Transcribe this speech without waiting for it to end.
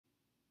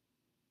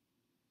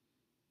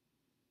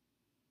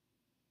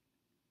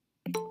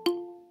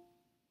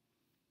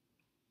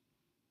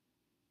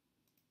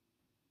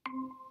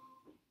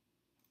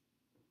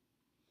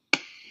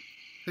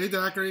Hey,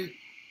 Zachary.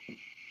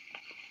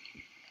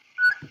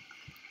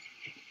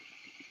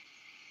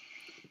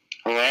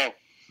 Hello.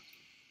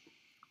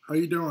 How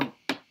you doing?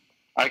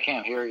 I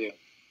can't hear you.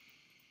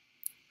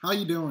 How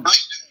you doing? Oh,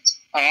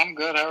 I'm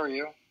good. How are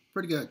you?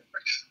 Pretty good.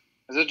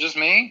 Is it just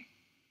me?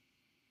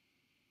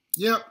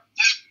 Yep.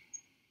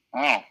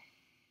 Oh.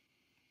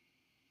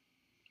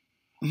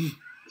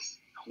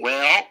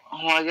 Well,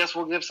 I guess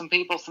we'll give some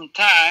people some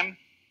time.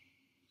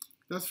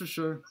 That's for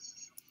sure.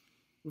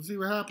 We'll see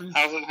what happens.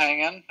 How's it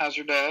hanging? How's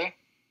your day?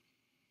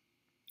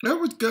 It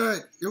was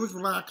good. It was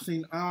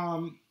relaxing.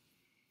 I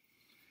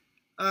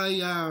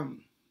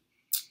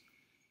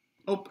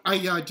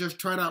just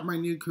tried out my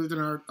new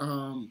Cuisinart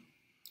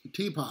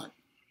teapot.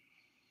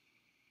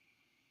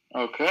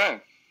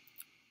 Okay.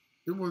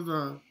 It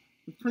was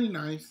pretty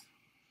nice.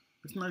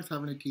 It's nice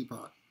having a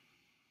teapot.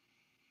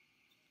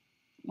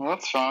 Well,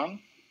 that's fun.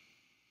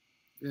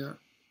 Yeah.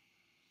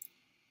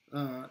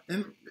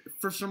 And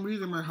for some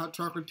reason, my hot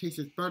chocolate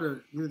tastes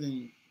better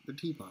using the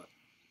teapot.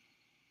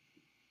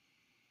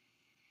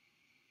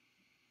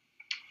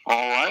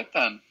 All right,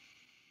 then.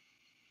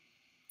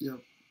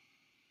 Yep.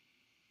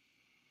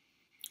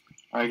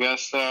 I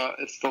guess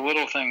it's the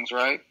little things,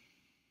 right?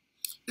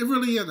 It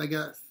really is, I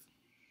guess.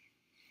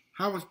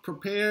 How it's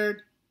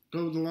prepared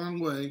goes a long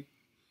way.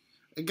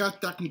 I guess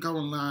that can go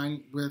in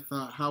line with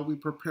how we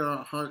prepare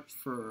our hearts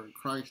for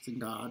Christ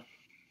and God.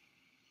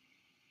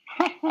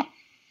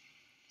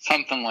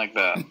 Something like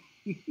that.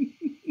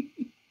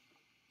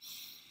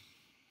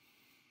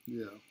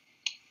 Yeah.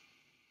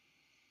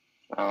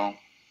 So.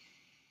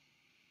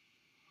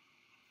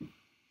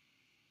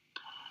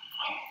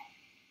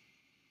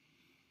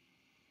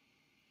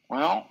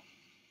 Well,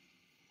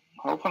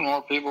 hoping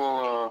more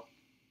people.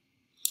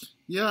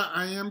 Yeah,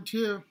 I am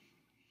too.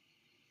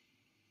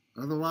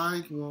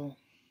 Otherwise, well,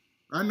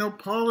 I know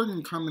Paul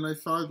isn't coming. I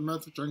saw his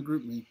message on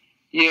GroupMe.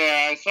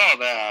 Yeah, I saw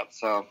that.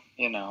 So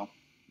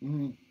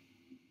Mm-hmm.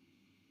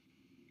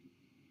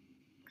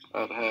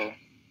 But hey,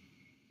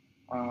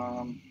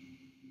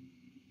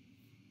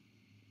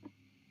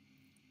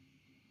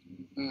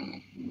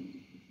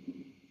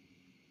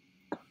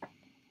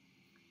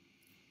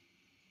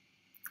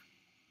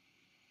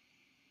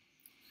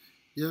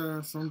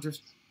 Yeah, so I'm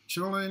just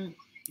chilling,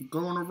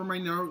 going over my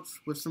notes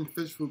with some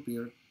fish root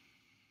beer.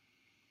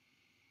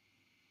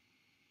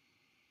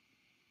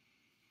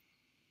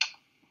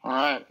 All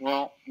right.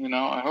 Well,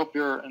 I hope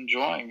you're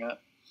enjoying it.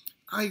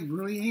 I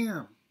really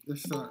am.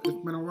 It's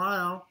been a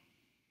while.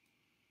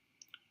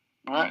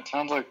 All right.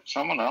 Sounds like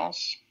someone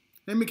else.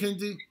 Hey,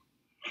 Mackenzie.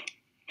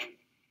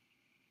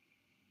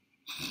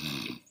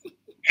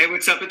 Hey,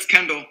 what's up? It's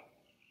Kendall.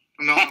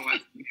 I'm not my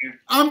wife here.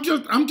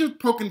 I'm just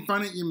poking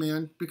fun at you,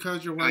 man,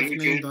 because your wife's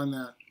name's on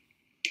that.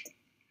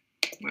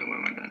 Wait, what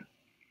am I doing?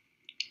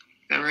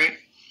 Is that right?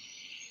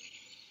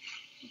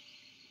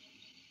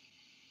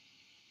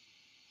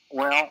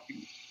 Well,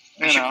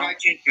 I should probably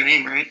change my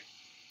name, right?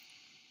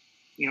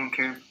 You don't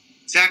care.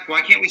 Zach,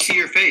 why can't we see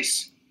your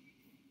face?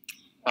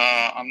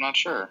 I'm not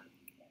sure.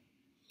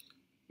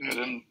 I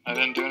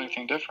didn't do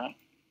anything different.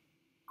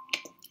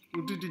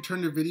 Well, did you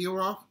turn the video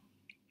off?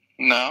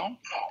 No.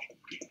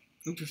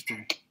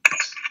 Interesting.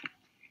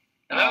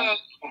 Hello.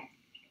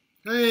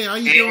 Hey, how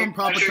you doing,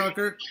 Papa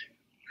Tucker?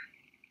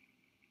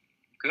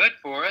 Good,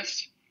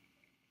 Forrest.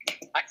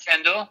 Hi,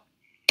 Kendall.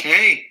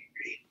 Hey.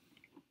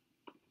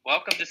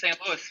 Welcome to St.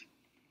 Louis.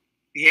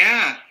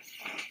 Yeah.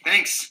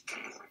 Thanks.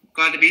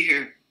 Glad to be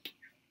here.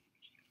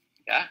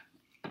 Yeah.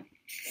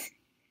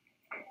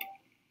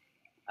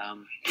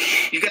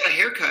 You got a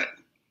haircut.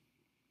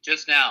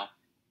 Just now,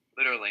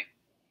 literally.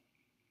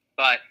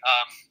 But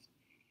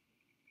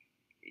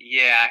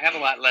yeah, I have a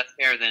lot less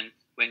hair than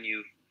when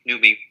you knew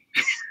me.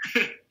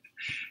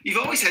 You've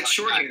always had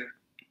short hair.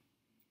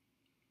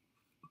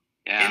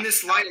 Yeah. In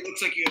this light, it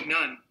looks like you have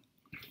none.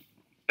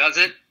 Does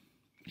it?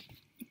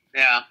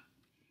 Yeah.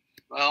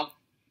 Well,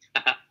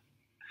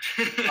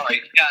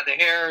 sorry. Yeah, the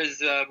hair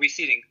is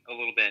receding a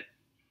little bit.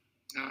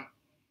 It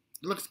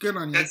looks good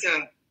on you. That's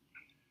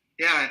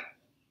yeah.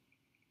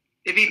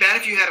 It'd be bad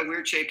if you had a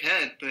weird shaped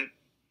head, but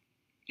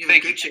you have a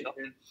good shaped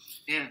head.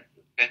 Yeah.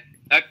 Okay.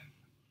 That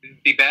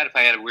would be bad if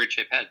I had a weird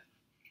shaped head.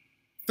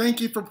 Thank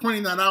you for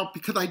pointing that out,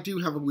 because I do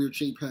have a weird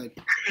shaped head.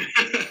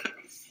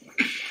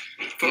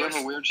 Do you have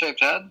a weird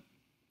shaped head?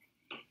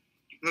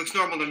 Looks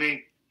normal to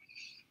me.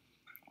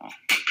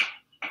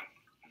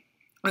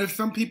 And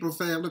some people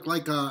say I look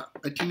like a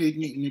Teenage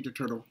Mutant Ninja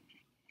Turtle.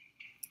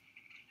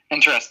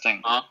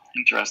 Interesting.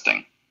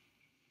 Interesting.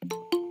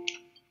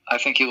 I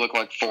think you look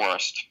like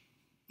Forrest.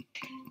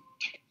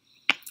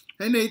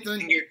 Hey,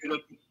 Nathan.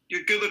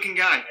 You're a good-looking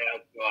guy. Yeah,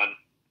 God.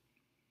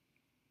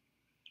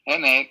 Hey,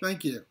 Nate.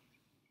 Thank you.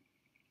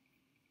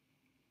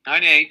 Hi,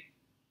 Nate.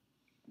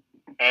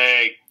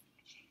 Hey.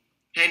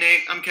 Hey,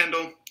 Nate. I'm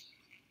Kendall.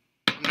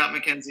 I'm not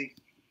Mackenzie.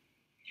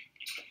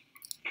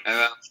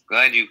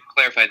 Glad you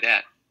clarified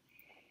that.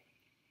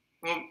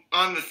 Well,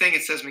 on the thing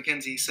it says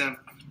Mackenzie, so.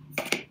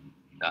 It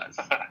does.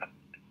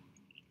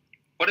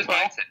 What does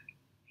mine say?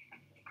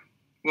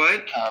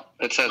 What?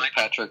 It says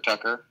Patrick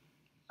Tucker.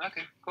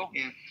 Okay, cool.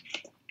 Yeah.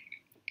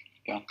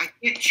 I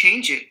can't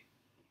change it.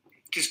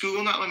 Does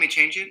Google not let me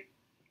change it?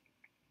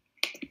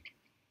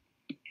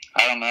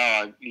 I don't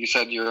know. You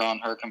said you're on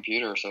her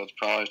computer, so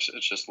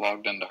it's just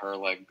logged into her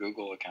like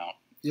Google account.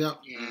 Yep.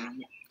 Yeah.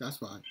 That's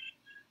fine.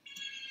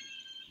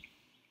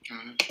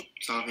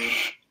 It's all good.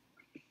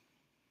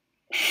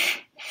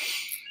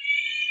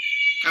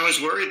 I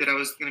was worried that I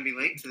was going to be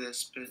late to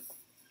this, but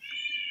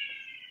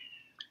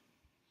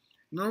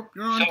nope,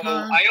 you're on So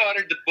time. I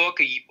ordered the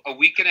book a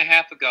week and a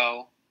half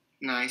ago,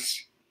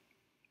 nice.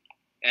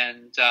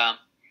 and I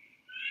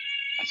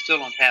still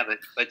don't have it.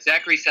 But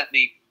Zachary sent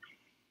me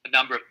a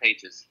number of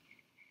pages.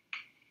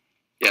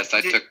 Yes, I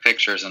took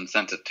pictures and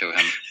sent it to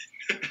him.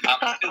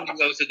 I'm assuming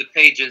those are the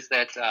pages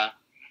that are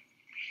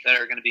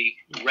going to be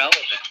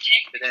relevant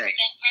today.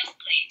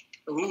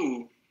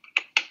 Ooh.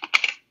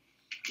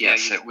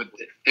 Yes,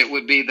 it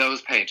would be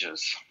those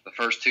pages, the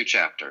first 2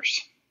 chapters.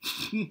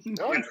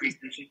 Didn't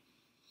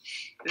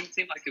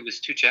seem like it was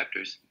 2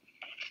 chapters.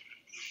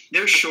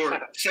 They're short.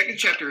 The second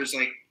chapter is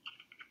like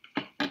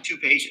 2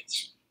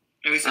 pages.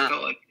 At least it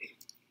felt like.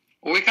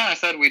 Well, we kind of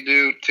said we'd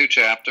do 2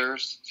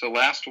 chapters. So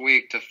last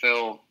week to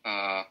fill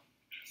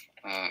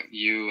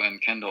you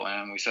and Kendall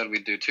in, we said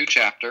we'd do 2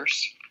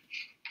 chapters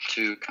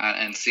to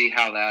and see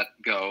how that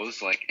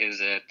goes. Like,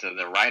 is it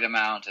the right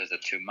amount? Is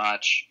it too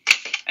much?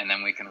 And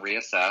then we can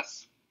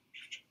reassess.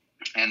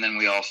 And then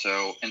we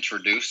also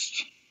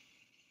introduced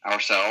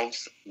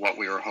ourselves, what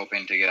we were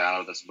hoping to get out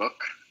of this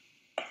book,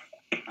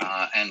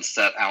 and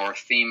set our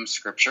theme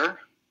scripture,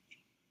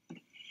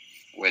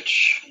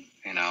 which,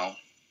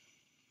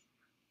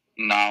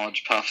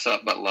 knowledge puffs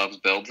up, but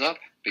love builds up,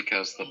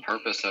 because the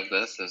purpose of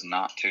this is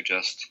not to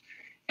just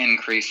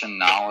increase in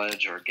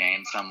knowledge or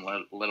gain some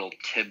little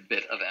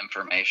tidbit of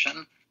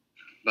information,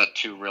 but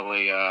to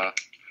really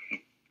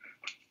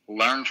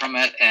learn from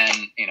it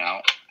and,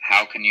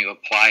 how can you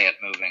apply it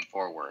moving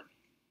forward,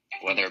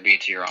 whether it be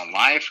to your own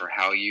life or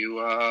how you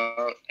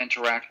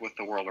interact with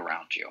the world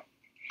around you.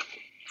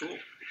 Cool.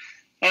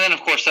 And then,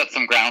 of course, set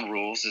some ground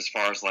rules as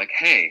far as like,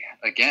 hey,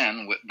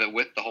 again,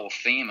 with the whole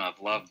theme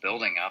of love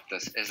building up,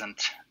 this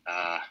isn't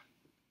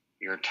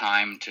your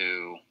time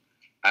to,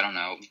 I don't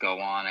know,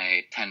 go on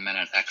a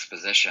 10-minute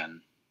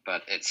exposition,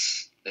 but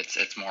it's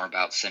more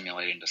about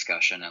simulating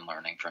discussion and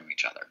learning from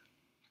each other.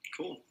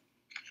 Cool.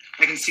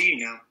 I can see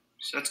you now,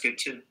 so that's good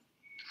too.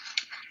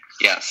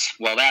 Yes.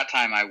 Well, that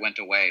time I went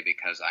away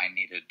because I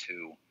needed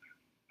to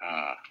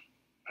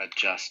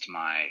adjust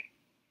my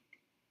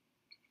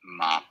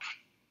mop.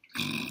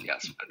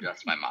 Yes,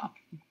 adjust my mop.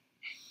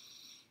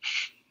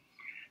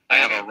 I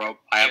have a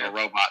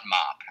robot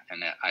mop,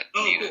 and I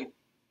needed. Cool.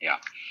 Yeah.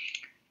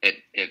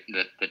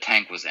 The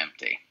tank was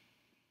empty.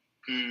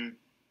 Mm.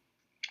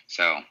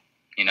 So,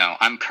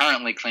 I'm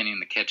currently cleaning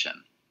the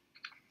kitchen.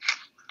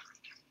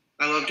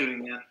 I love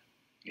doing that.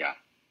 Yeah.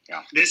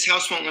 This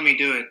house won't let me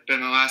do it, but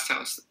in the last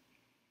house,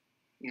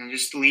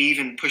 just leave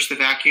and push the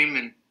vacuum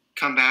and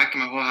come back,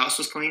 and my whole house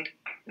was cleaned.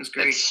 It was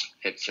great.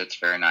 It's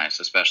very nice,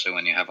 especially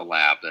when you have a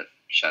lab that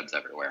sheds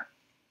everywhere.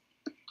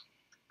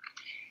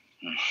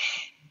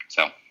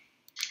 So,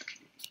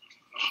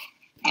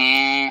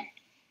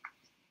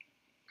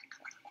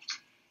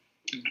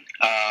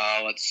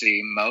 let's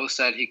see. Mo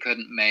said he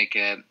couldn't make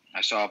it.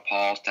 I saw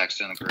Paul text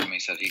in the group. He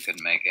said he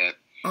couldn't make it.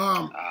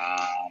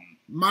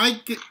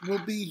 Mike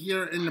will be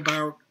here in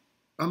about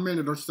a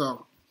minute or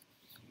so.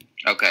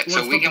 Okay,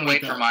 so we can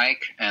wait like for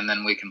Mike, and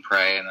then we can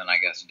pray, and then I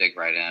guess dig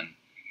right in.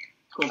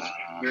 Cool.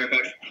 Be right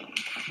back.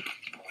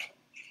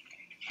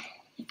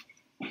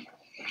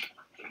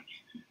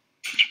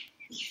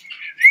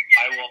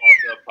 I will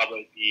also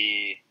probably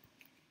be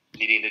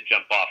needing to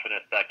jump off in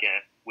a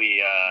second.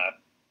 We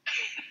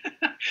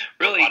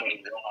Really? on a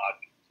vlog,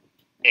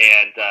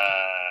 and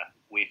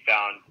we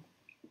found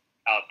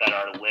out that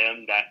our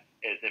limb that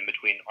is in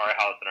between our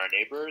house and our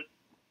neighbors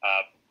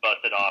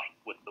busted off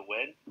with the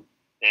wind, and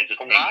it's just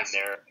hanging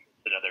there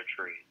with another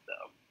tree.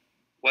 So,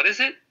 What is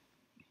it?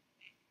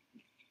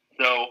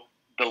 so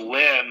the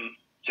limb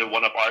to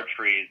one of our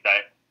trees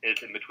that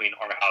is in between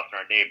our house and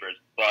our neighbors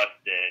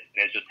busted,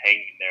 and it's just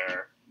hanging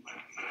there,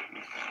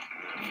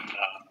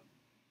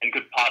 and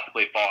could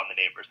possibly fall on the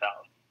neighbor's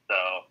house.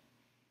 So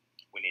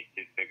we need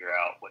to figure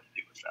out what to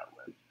do with that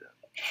limb.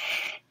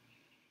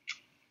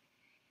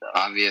 So,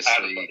 Obviously. I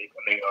have a buddy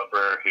coming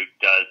over who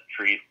does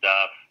tree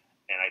stuff,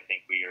 and I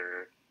think we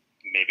are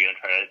maybe going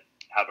to try to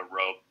have a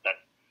rope that's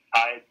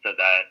tied so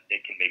that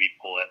it can maybe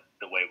pull it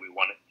the way we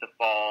want it to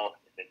fall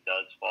if it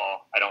does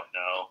fall. I don't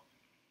know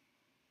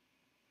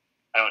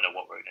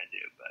what we're going to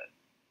do, but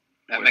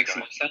That makes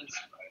more sense.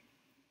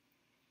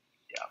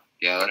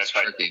 Yeah, that's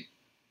tricky.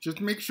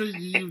 Just make sure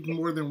you use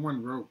more than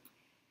one rope.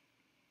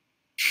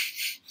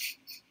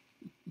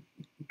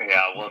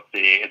 Yeah, we'll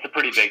see. It's a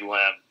pretty big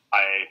limb.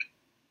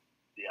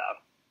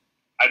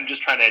 I'm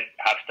just trying to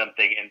have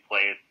something in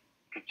place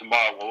because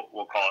tomorrow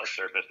we'll call it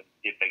surface and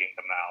see if they can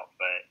come out.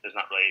 But there's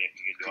not really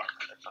anything you can do on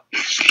it or something.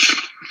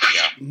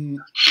 Yeah.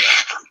 Mm.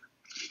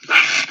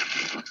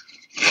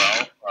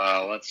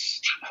 Well,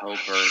 let's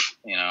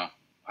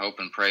hope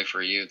and pray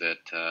for you that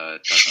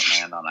it doesn't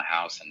land on the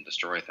house and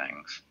destroy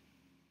things.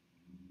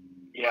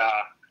 Yeah,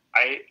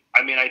 I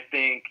mean, I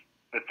think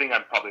the thing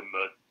I'm probably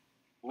most,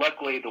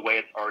 luckily the way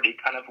it's already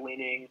kind of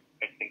leaning,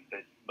 I think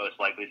the most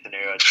likely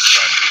scenario is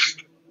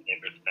that the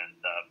neighbor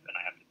spends up and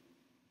I have to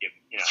give,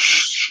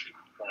 send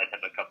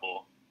him a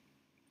couple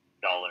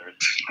dollars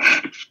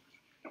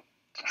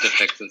to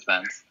fix his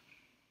fence.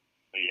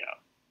 But yeah.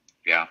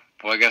 Yeah.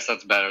 Well, I guess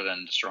that's better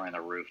than destroying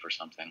the roof or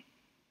something.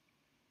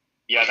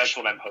 Yeah, that's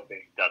what I'm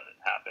hoping doesn't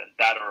happen.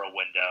 That or a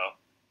window,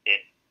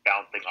 it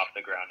bouncing off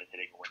the ground and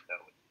hitting a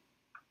window.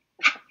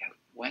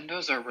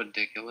 Windows are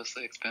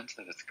ridiculously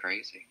expensive. It's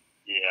crazy.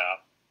 Yeah,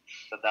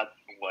 so that's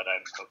what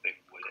I'm hoping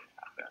wouldn't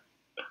happen.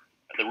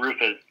 But the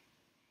roof is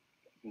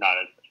not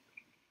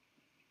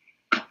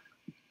as.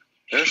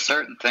 There's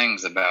certain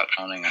things about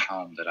owning a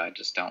home that I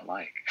just don't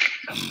like.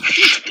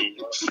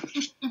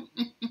 Especially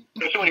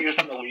when you're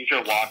on the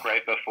leisure walk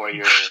right before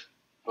your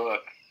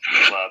book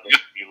club,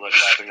 and you look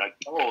up and you're like,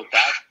 oh,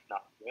 that's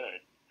not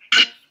good.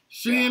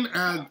 Seeing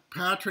as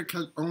Patrick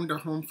has owned a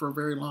home for a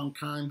very long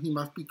time, he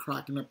must be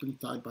cracking up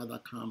inside by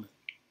that comment.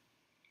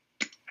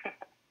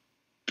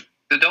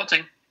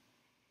 Adulting.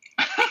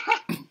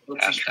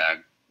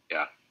 Hashtag.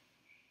 Yeah.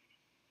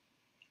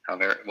 How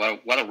very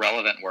what a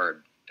relevant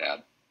word,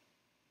 Dad.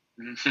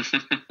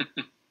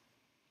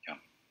 Yeah.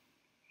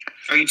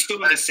 Are you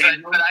still in the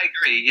same but I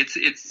agree.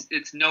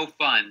 It's no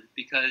fun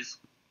because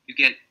you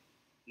get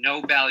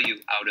no value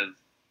out of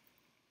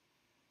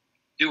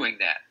doing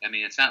that. I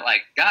mean, it's not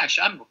like, gosh,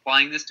 I'm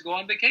applying this to go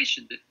on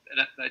vacation.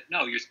 But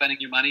no, you're spending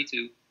your money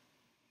to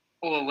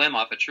pull a limb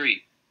off a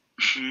tree.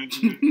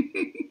 Yep.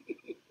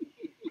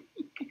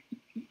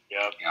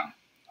 Yeah.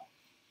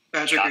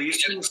 Patrick, are you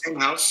still in the same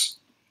house?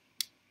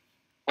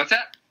 What's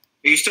that?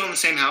 Are you still in the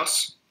same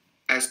house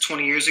as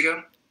 20 years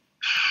ago?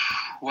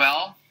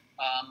 Well,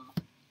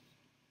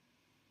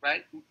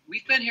 right,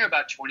 we've been here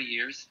about 20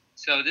 years.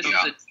 So this is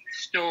a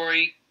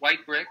two-story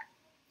white brick.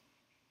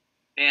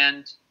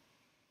 And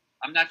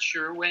I'm not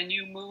sure when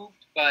you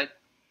moved, but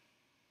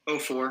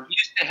 04. we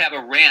used to have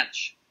a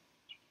ranch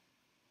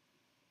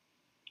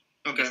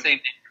in Okay. the same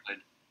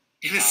neighborhood.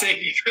 In the same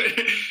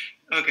neighborhood.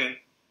 Okay.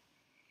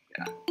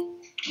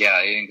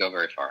 Yeah, he didn't go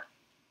very far.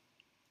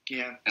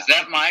 Yeah. Is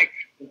that Mike?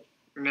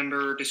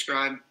 Remember,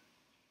 describe.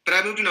 But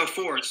I moved in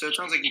 04, so it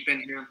sounds like you've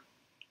been here.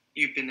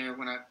 You've been there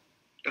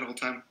that whole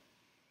time.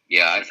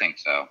 Yeah, I think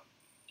so.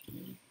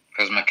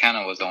 Because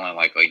McKenna was only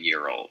like a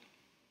year old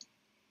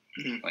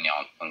when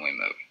we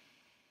moved,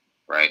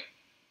 right?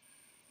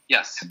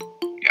 Yes.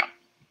 Yeah.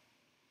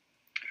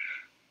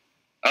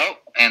 Oh,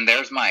 and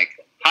there's Mike.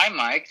 Hi,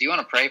 Mike. Do you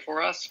want to pray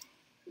for us?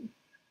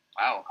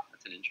 Wow,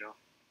 that's an intro.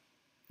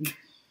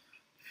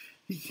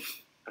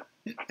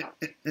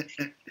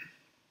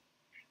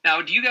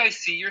 Now, do you guys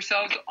see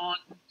yourselves on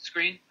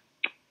screen?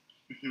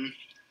 Mm-hmm.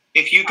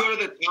 If you go to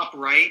the top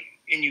right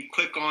and you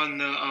click on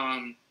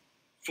the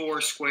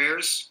 4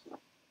 squares,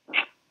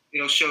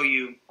 it'll show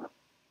you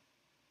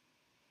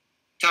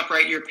top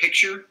right your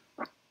picture.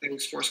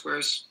 There's 4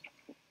 squares.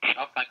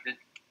 I'll find it.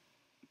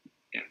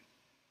 Yeah.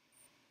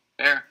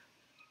 There.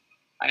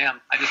 I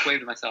am. I just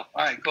waved at myself.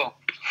 All right, cool.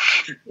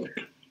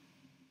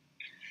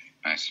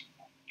 Nice.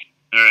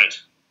 All right.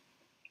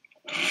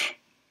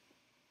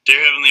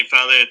 Dear Heavenly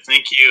Father,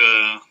 thank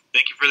you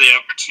for the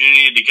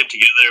opportunity to get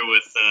together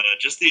with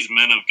just these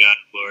men of God,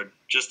 Lord.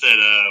 Just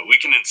that we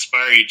can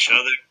inspire each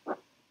other.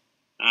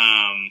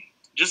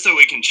 Just that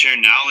we can share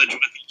knowledge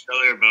with each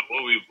other about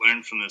what we've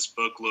learned from this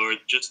book, Lord.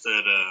 Just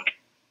that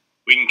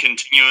we can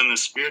continue on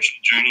this spiritual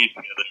journey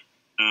together.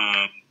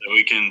 That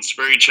we can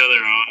spur each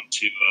other on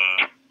to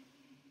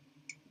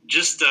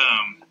just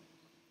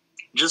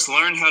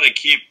learn how to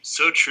keep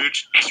so true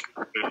to the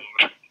Scripture,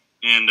 Lord.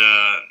 And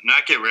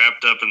not get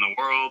wrapped up in the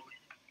world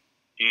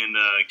and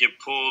get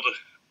pulled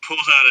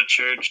out of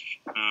church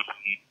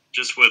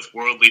just with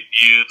worldly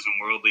views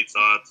and worldly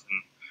thoughts.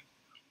 And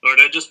Lord,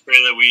 I just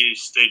pray that we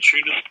stay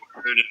true to the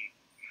Word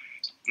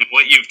and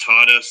what you've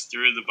taught us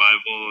through the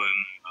Bible.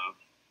 And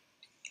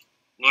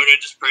Lord, I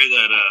just pray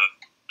that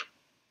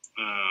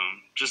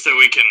just that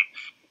we can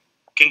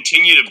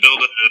continue to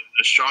build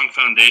a strong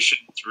foundation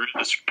through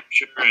the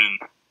Scripture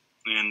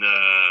and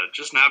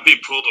just not be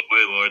pulled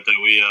away, Lord, that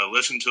we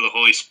listen to the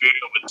Holy Spirit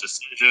with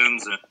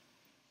decisions and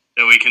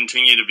that we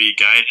continue to be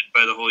guided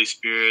by the Holy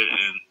Spirit.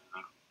 And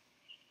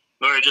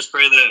Lord, I just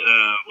pray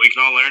that we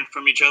can all learn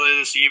from each other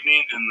this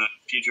evening and the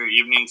future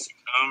evenings to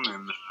come.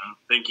 And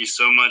thank you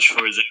so much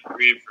for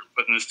Zachary for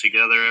putting this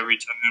together every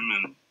time.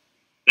 And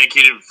thank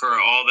you for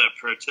all that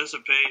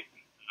participate.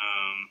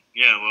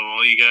 I love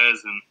all you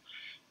guys. And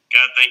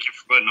God, thank you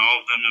for putting all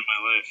of them in my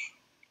life.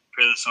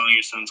 Pray this all in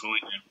your son's holy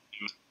name.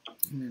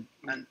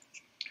 Amen.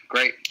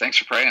 Great. Thanks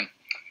for praying.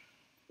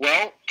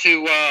 Well,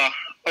 to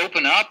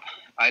open up,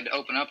 I'd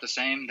open up the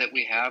same that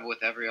we have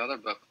with every other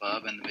book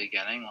club in the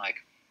beginning. Like,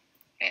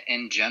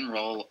 in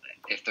general,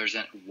 if there's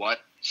what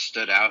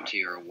stood out to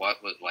you or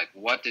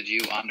what did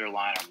you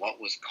underline or what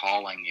was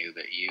calling you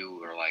that you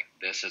were like,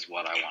 this is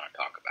what I want to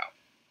talk about?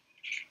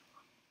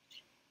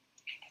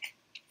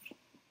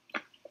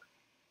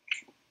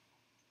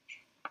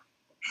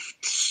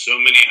 so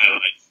many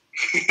highlights.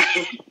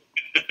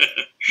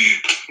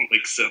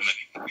 Like so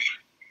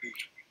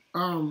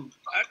many.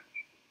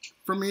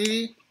 For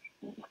me,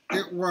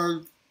 it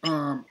was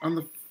on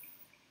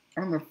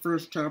the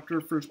first chapter,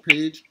 first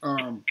page.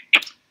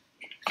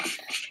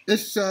 It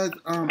says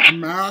a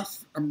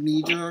mass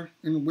amnesia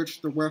in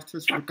which the West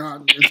has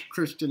forgotten its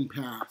Christian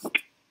past.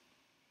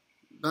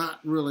 That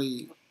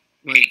really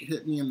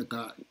hit me in the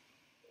gut.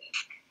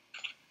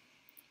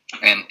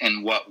 And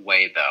in what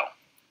way, though?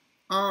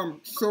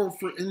 So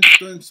for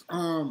instance,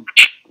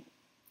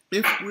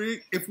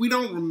 if we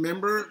don't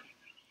remember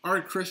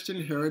our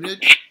Christian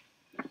heritage,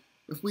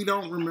 if we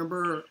don't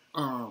remember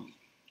our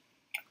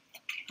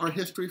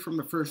history from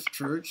the first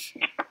church,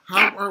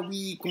 how are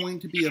we going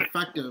to be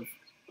effective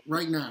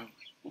right now?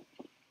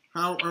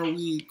 How are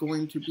we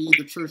going to be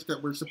the church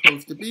that we're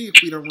supposed to be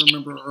if we don't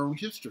remember our own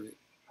history?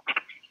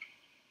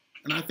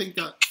 And I think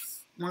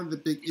that's one of the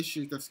big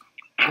issues that's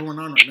going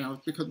on right now, is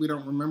because we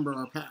don't remember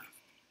our past.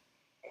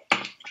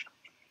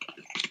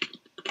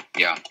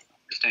 Yeah.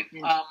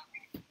 Interesting.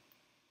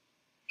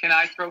 Can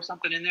I throw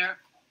something in there?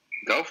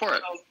 Go for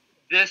it. So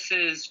this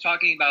is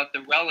talking about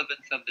the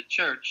relevance of the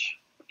church,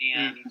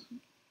 and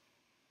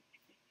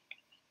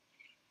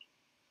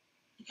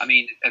I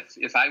mean,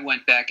 if I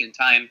went back in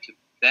time to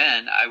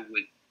then, I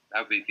would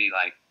be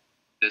like,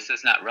 this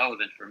is not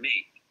relevant for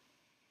me.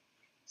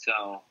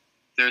 So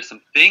there's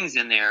some things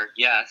in there,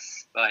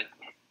 yes, but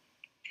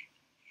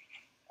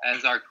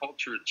as our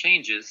culture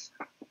changes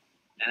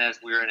and as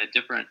we're in a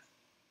different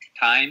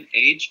time,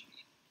 age,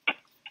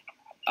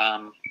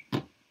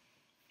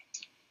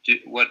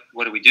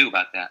 what do we do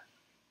about that?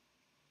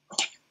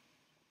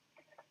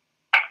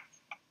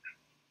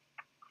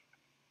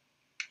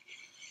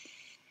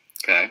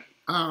 Okay.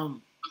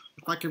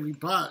 If I can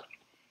rebut,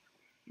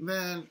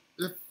 then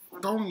if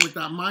going with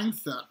that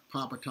mindset,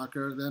 Papa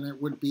Tucker, then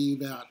it would be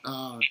that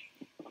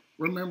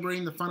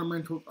remembering the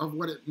fundamentals of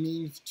what it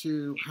means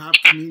to have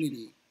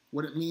community,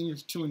 what it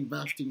means to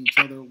invest in each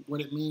other,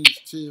 what it means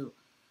to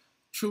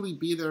truly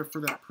be there for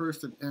that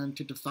person and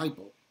to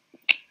disciple.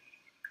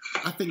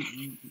 I think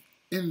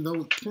in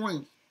those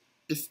points,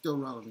 it's still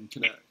relevant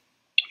today.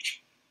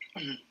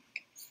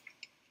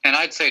 And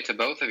I'd say to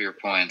both of your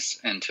points,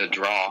 and to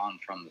draw on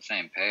from the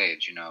same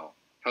page,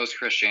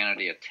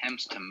 post-Christianity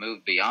attempts to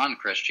move beyond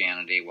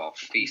Christianity while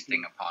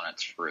feasting upon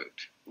its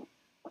fruit.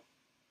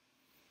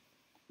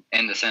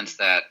 In the sense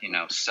that,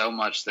 so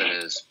much that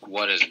is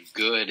what is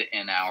good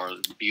in our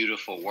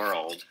beautiful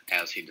world,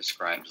 as he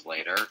describes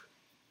later,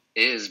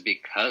 is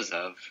because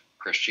of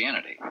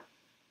Christianity.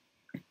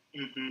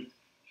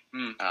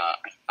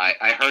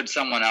 I heard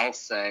someone else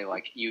say,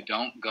 you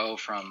don't go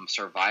from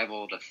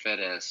survival to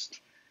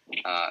fittest,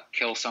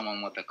 kill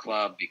someone with a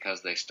club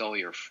because they stole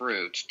your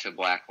fruit, to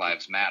Black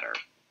Lives Matter.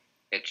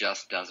 It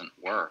just doesn't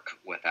work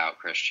without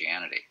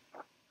Christianity.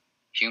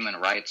 Human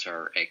rights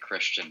are a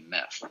Christian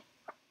myth.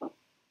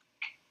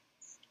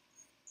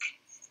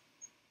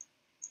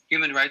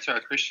 Human rights are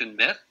a Christian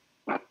myth?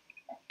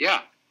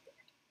 Yeah.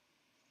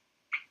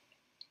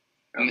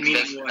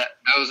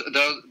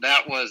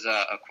 That was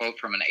a quote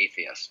from an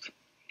atheist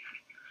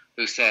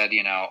who said,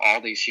 all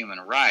these human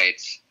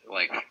rights,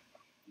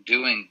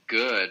 doing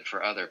good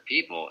for other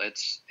people,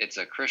 it's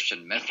a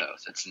Christian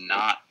mythos. It's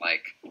not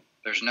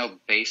there's no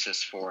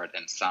basis for it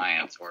in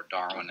science or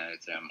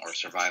Darwinism or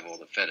survival of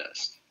the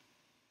fittest.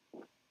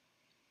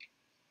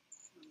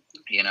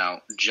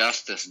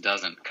 Justice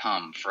doesn't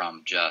come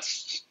from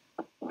just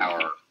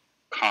our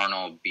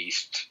carnal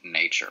beast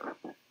nature.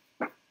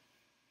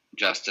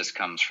 Justice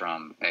comes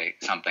from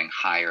something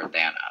higher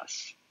than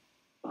us.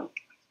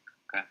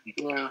 Okay.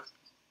 Yeah.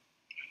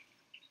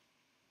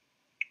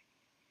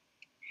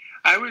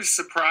 I was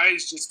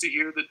surprised just to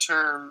hear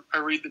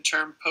read the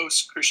term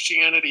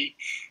post-Christianity,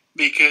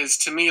 because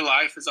to me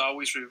life has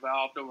always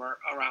revolved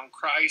around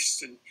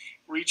Christ and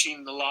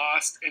reaching the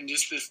lost, and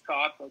just this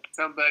thought that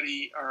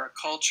somebody or a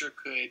culture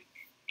could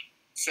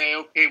say,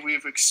 okay,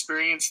 we've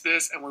experienced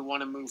this and we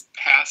want to move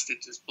past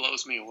it, just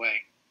blows me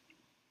away.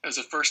 It was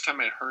the first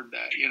time I heard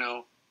that,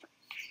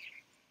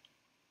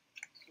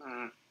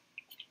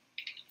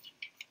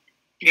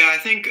 Yeah, I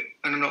think,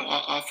 I don't know,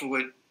 off of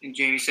what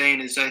Jamie's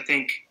saying is, I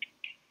think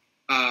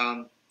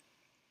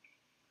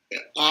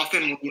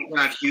often when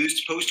I've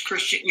used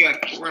post-Christian,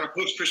 we're in a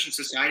post-Christian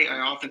society, I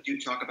often do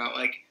talk about,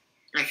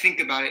 I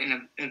think about it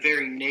in a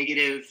very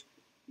negative,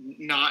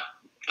 not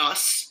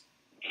us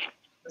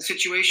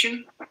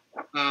situation.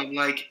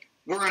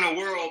 We're in a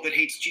world that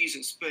hates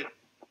Jesus, but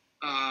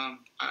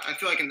I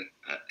feel like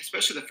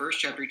especially the first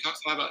chapter, he talks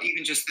a lot about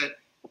even just that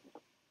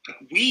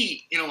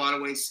we, in a lot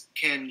of ways,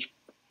 can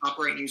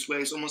operate in these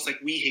ways almost like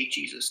we hate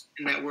Jesus,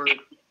 and that we're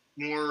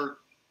more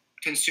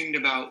consumed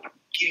about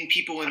getting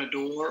people in a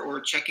door or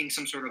checking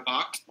some sort of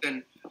box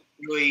than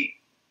really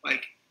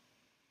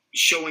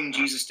showing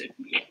Jesus to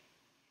people.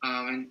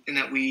 And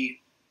that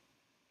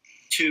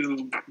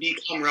to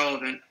become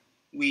relevant,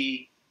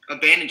 we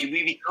abandon you.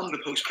 We become the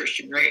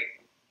post-Christian, right,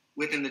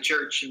 within the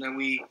church, and then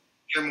we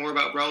care more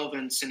about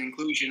relevance and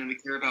inclusion, and we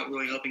care about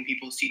really helping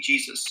people see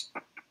Jesus.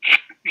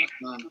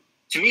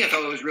 to me, I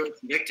felt it was really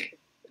convicting.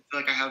 I feel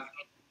like I have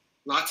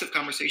lots of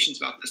conversations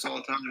about this all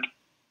the time,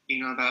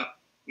 about,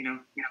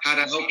 how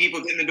to help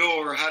people get in the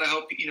door, or how to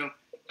help,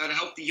 how to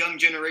help the young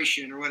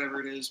generation or whatever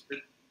it is. But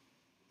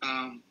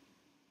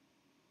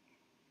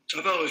so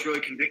I felt it was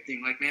really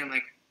convicting. Like, man,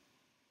 like,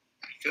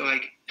 I feel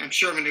like, I'm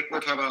sure we're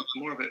talking about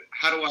more, but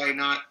how do I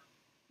not,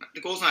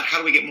 the goal is not how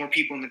do we get more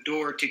people in the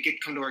door to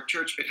come to our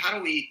church, but how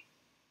do we,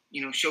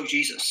 show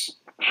Jesus?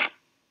 I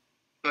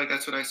feel like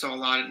that's what I saw a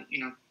lot in,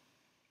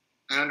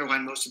 I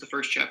underlined most of the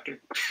first chapter.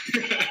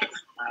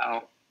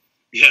 Wow.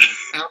 Yeah.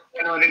 I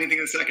don't know anything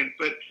in a second,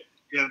 but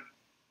yeah.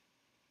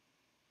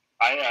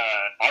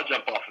 I'll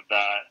jump off of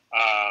that.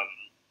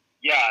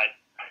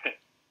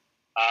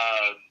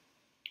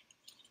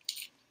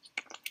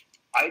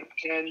 I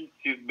tend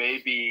to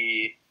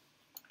maybe,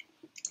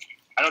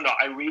 I don't know,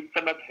 I read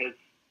some of his,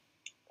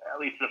 at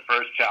least the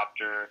first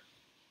chapter,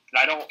 and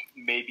I don't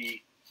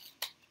maybe,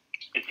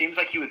 it seems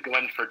like he was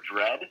going for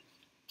dread,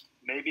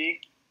 maybe,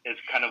 is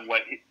kind of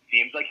what it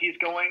seems like he's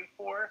going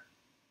for.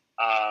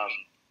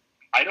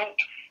 I don't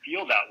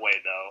feel that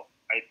way, though.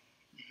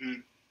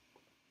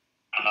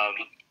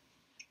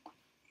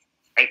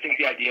 I think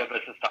the idea of a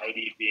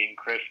society being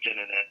Christian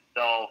in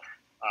itself,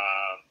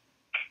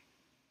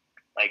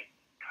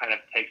 kind of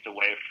takes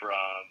away from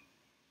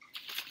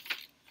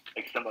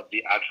some of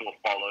the actual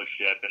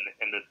fellowship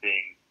and the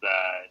things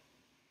that,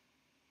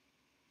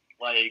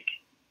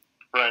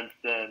 for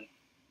instance,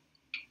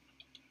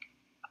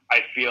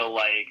 I feel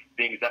like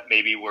things that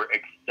maybe were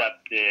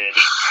accepted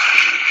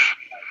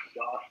as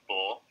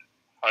gospel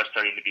are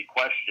starting to be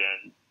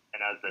questioned, and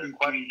as they're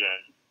questioned,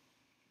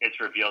 it's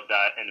revealed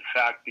that, in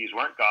fact, these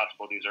weren't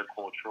gospel, these are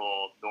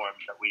cultural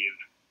norms that we've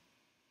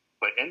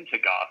put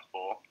into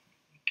gospel,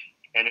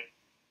 and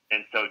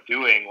in so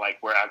doing,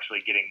 we're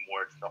actually getting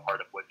more to the heart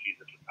of what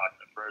Jesus was taught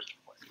in the first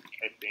place.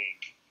 I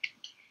think,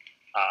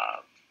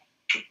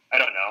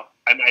 I don't know.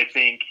 I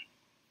think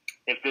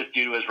if this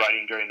dude was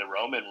writing during the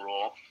Roman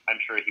rule, I'm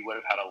sure he would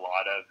have had a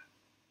lot of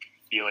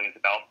feelings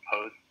about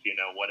post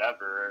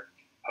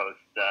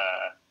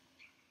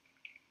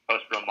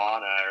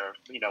Romana, or,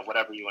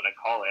 whatever you want to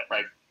call it.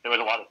 There was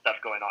a lot of stuff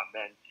going on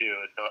then, too.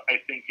 So I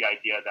think the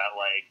idea that,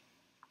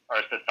 our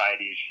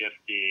society is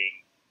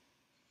shifting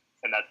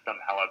and that's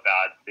somehow a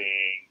bad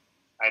thing,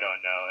 I don't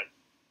know.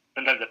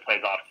 Sometimes it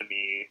plays off to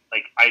me.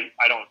 I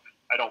don't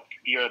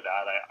fear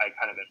that. I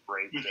kind of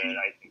embrace it.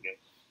 I think it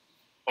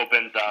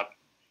opens up.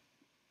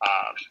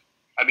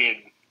 I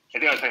think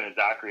I was saying to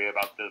Zachary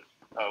about this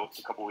a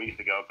couple weeks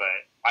ago,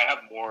 but I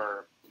have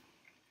more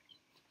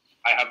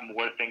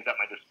things at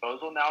my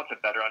disposal now to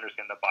better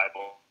understand the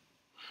Bible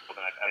than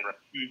I've ever,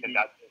 and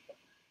that's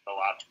the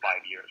last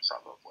 5 years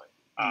probably.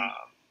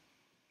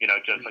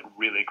 Just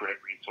really great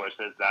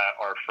resources that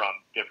are from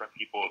different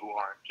people who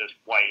aren't just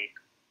white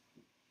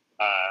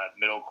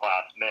middle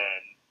class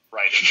men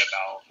writing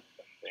about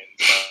things,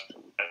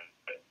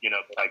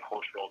 but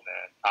bicultural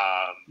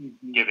men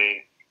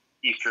giving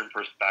Eastern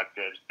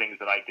perspectives, things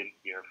that I didn't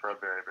hear for a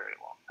very, very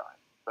long time.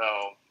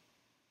 So,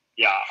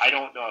 yeah, I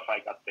don't know if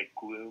I got the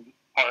gloom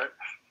part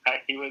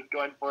that he was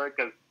going for,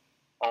 because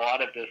a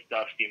lot of this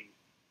stuff seems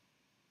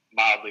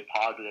mildly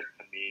positive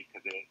to me,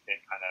 because it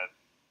kind of,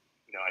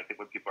 I think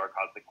when people are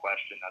caused to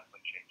question, that's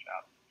when change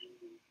happens.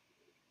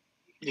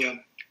 Yeah.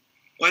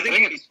 Well, I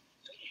think it's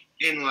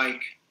in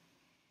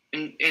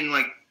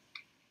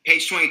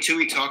page 22,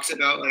 he talks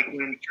about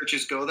when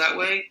churches go that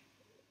way,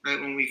 right?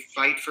 When we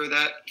fight for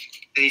that,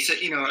 he said,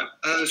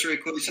 that was really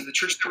cool. He said the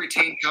church that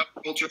retain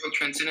cultural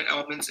transcendent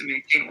elements and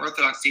maintain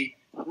orthodoxy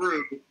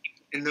grew,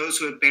 and those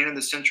who abandoned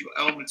the central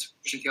elements of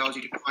Christian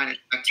theology decline at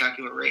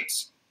spectacular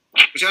rates.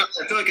 Which I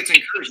feel like it's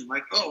encouraging.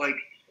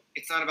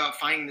 It's not about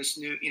finding this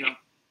new,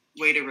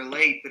 way to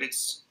relate, but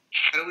it's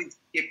how do we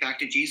get back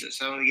to Jesus?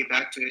 How do we get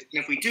back to it?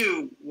 And if we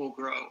do, we'll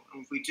grow.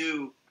 And if we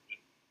do,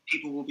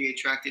 people will be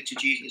attracted to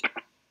Jesus.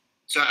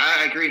 So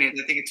I agree, Nate.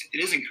 I think it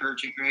is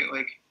encouraging,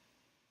 right?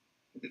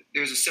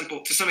 To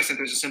some extent,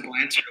 there's a simple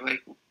answer.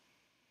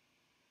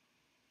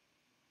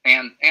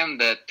 And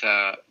that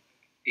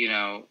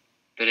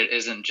that it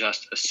isn't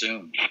just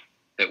assumed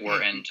that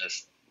we're in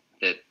just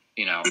that,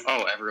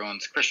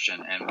 everyone's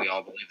Christian and we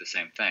all believe the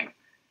same thing.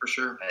 For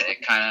sure.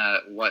 It kind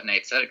of, what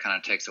Nate said, it kind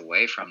of takes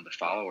away from the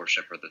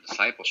followership or the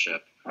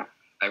discipleship.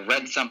 I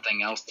read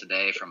something else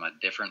today from a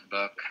different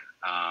book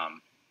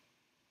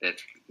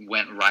that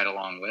went right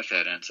along with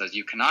it, and it says,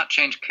 you cannot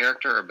change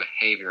character or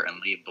behavior and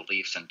leave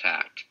beliefs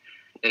intact.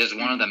 It is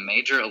one of the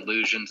major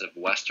illusions of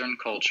Western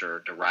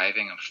culture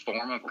deriving a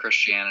form of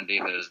Christianity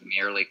that is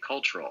merely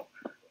cultural,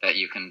 that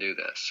you can do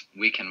this.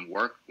 We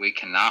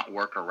cannot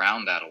work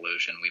around that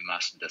illusion. We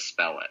must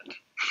dispel it.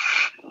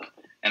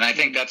 And I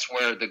think that's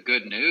where the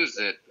good news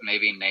that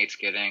maybe Nate's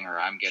getting or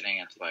I'm getting,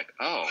 it's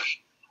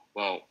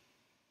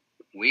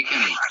we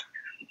can,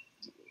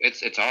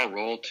 it's our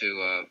role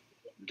to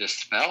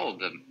dispel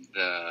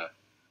the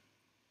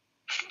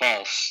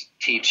false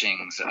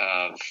teachings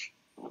of,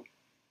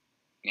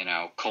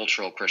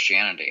 cultural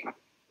Christianity.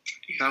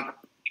 Yeah.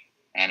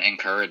 And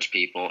encourage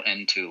people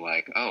into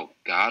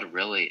God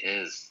really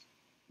is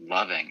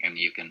loving, and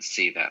you can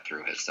see that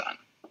through his son.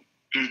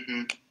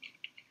 Mm-hmm.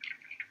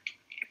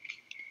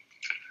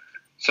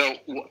 So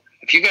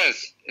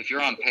if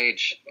you're on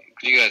page,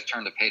 could you guys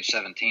turn to page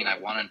 17? I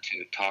wanted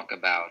to talk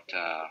about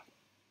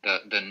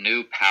the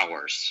new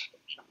powers.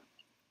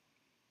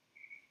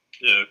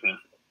 Yeah, okay.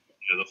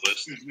 Yeah, the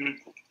list.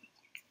 Mm-hmm.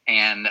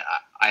 And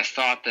I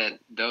thought that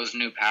those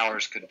new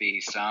powers could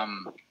be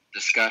some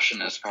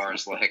discussion as far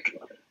as like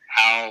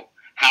how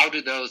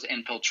do those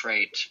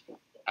infiltrate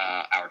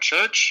our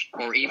church,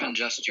 or even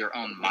just your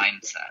own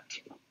mindset,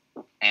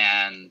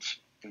 and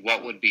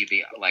what would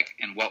be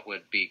what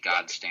would be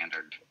God's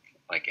standard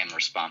like in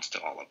response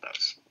to all of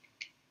those.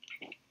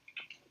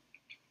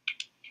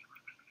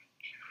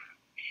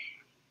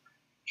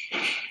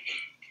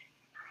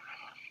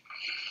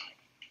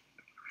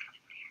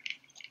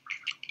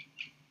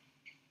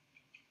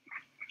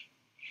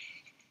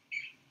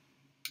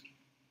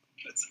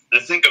 I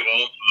think of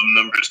all of them,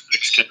 number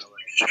 6 kind of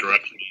like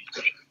struck me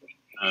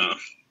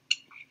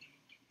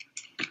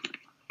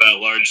about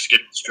large scale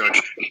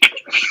structure.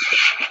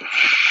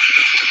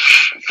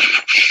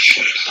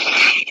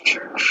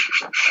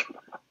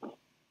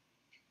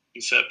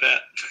 You said,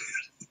 Pat?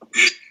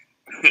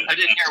 I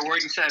didn't hear a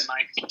word you said,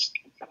 Mike.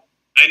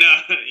 I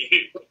know.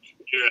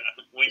 You're,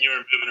 when you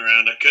were moving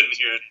around, I couldn't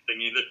hear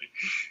anything either.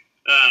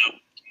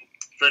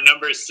 For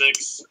number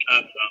 6,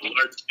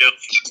 large-scale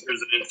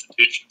structures and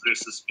institutions are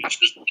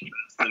suspicious at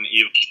best and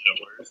evil at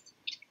worst.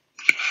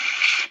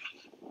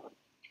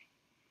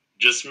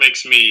 Just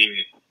makes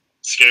me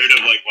scared of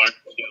like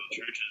large-scale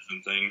churches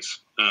and things.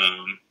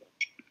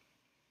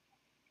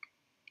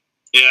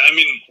 Yeah, I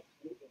mean,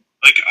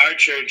 like our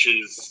church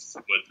is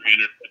what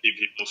 350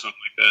 people,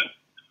 something like that.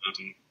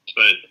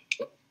 But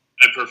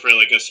I prefer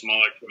like a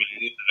smaller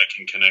community that I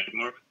can connect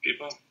more with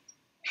people.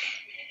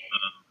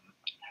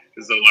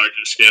 Because the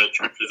larger scale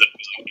churches that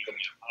we like in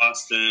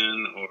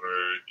Austin, or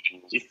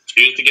you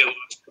choose to get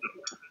lost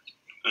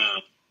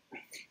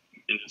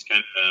and just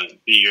kind of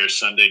be your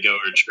Sunday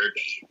goer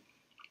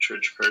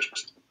church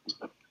person.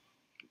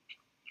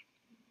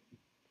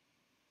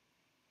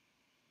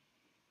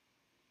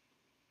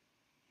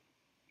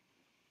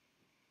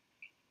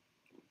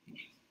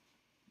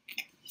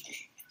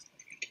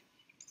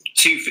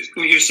 So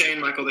you're saying,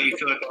 Michael, that you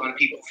feel like a lot of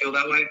people feel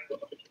that way?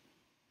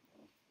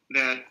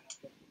 That,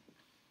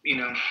 you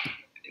know,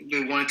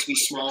 they want it to be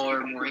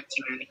smaller, more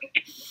intimate?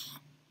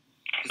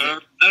 That's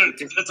I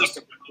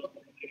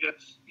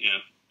guess.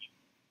 Yeah.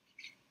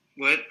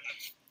 What?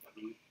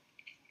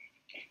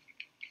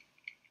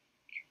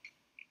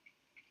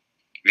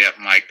 Yeah,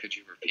 Mike, could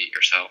you repeat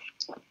yourself?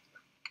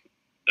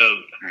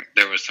 Oh,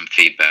 there was some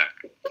feedback.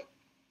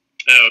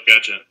 Oh,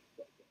 gotcha.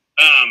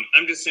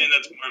 I'm just saying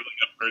that's more of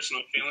like a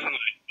personal feeling.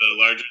 Like the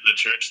larger the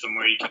church, the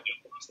more you can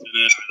get lost in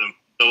it, or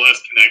the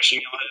less connection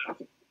you'll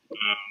have.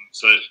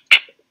 So,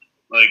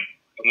 like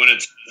when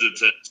it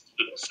says it's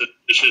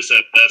suspicious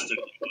at best and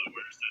evil at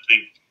worst, I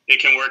think it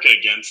can work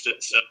against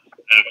itself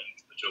having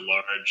such a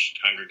large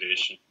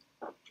congregation.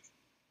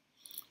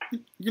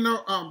 You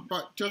know,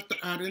 but just to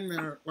add in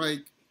there, like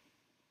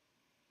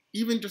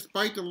even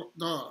despite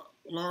the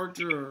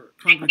larger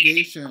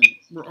congregation,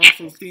 we're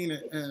also seeing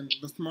it in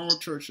the smaller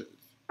churches.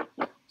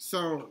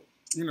 So,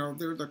 you know,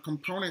 there's a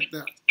component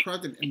that's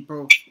present in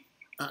both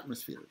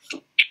atmospheres.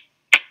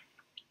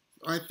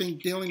 I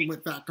think dealing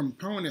with that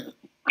component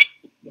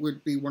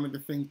would be one of the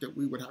things that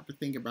we would have to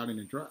think about and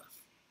address.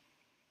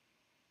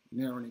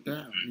 Narrowing it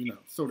down, you know,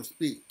 so to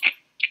speak.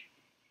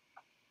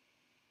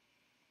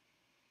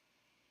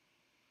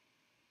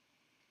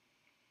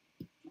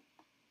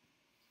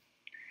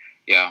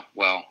 Yeah,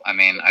 well, I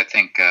mean, I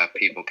think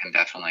people can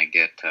definitely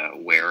get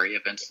wary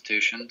of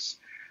institutions,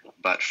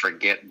 but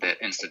forget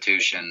that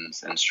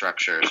institutions and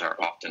structures are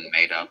often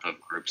made up of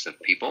groups of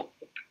people.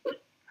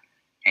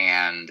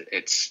 And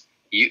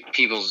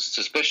people's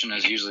suspicion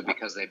is usually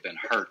because they've been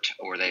hurt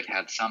or they've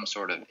had some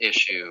sort of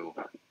issue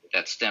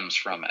that stems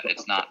from it.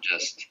 It's not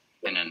just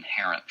an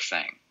inherent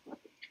thing.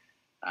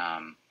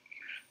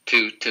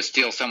 To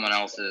steal someone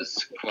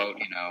else's quote,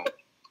 you know,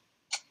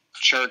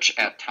 church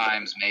at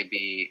times may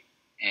be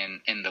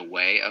in the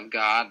way of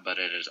God, but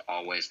it is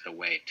always the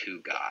way to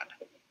God.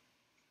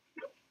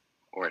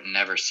 Or it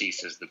never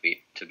ceases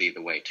to be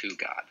the way to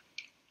God.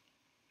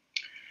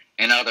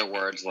 In other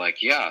words,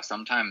 like, yeah,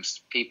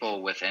 sometimes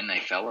people within a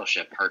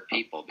fellowship hurt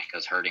people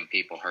because hurting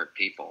people hurt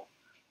people.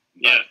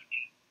 But Yeah.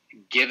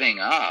 giving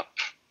up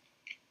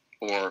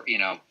or, you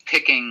know,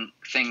 picking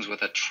things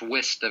with a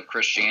twist of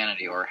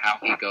Christianity, or how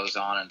he goes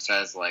on and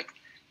says, like,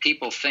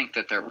 people think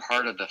that they're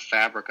part of the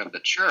fabric of the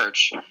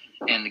church,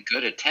 and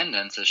good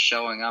attendance is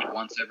showing up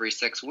once every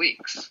 6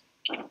 weeks.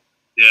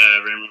 Yeah,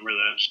 I remember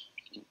that.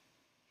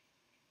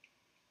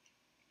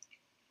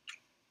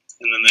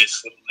 And then they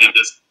slowly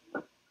just.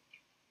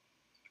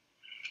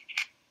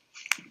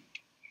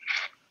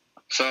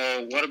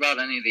 So what about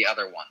any of the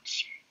other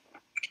ones?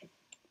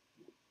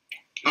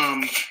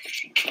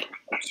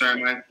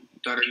 Sorry, my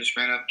daughter just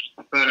ran up.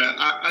 But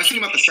I was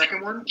thinking about the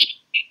second one.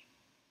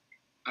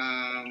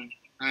 I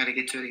had to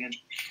get to it again.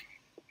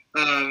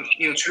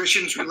 You know,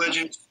 traditions,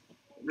 religions,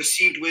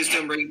 received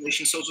wisdom,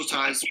 regulation, social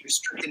ties,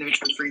 restrict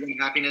individual freedom,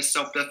 happiness,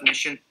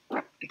 self-definition,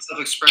 and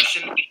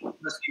self-expression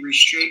must be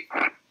restrained,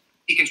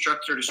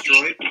 deconstructed, or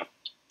destroyed.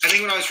 I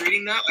think when I was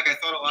reading that, like I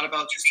thought a lot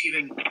about just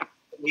even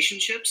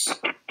relationships.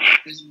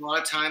 Because a lot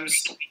of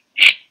times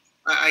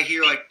I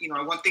hear like, you know,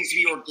 I want things to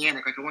be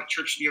organic. Like I want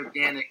church to be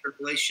organic, or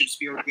relationships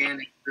to be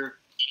organic, or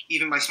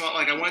even my small,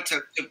 like I want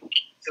it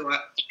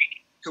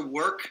to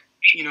work,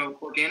 you know,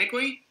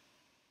 organically.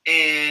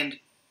 And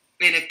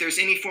if there's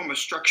any form of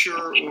structure,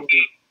 or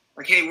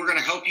like, hey, we're going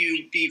to help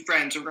you be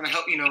friends, or we're going to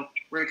help, you know,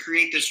 we're going to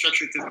create this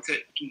structure to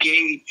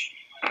engage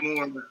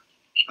more.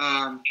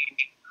 I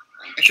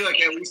feel like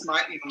at least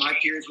my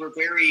peers were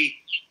very,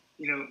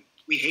 you know,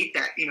 we hate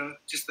that, you know,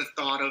 just the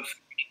thought of,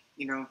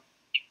 you know,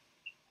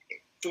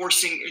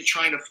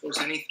 trying to force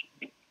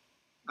anything.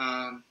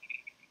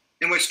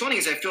 And what's funny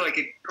is I feel like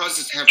it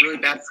causes us to have really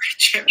bad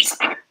friendships.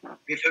 I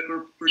feel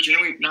like we're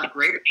generally not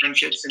great at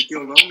friendships and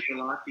feel lonely a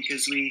lot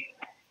because we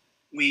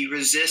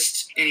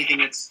resist anything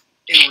that's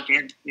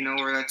inorganic, you know,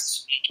 or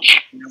that's,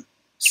 you know,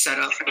 set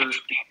up, or,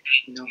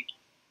 you know,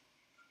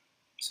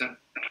 so,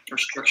 or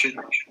structured.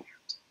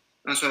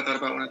 That's what I thought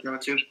about when I thought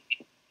it too.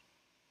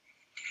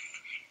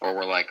 Or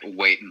we're like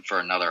waiting for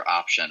another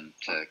option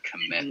to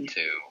commit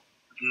to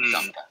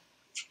something.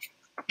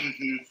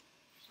 Mm-hmm.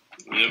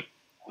 Yep.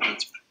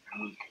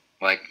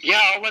 Like, yeah,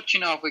 I'll let you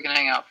know if we can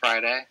hang out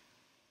Friday,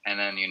 and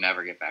then you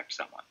never get back to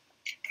someone.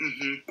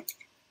 Mm-hmm.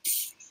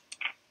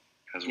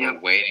 Because we're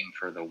waiting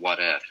for the what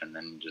if, and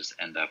then just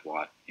end up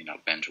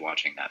binge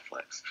watching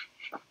Netflix.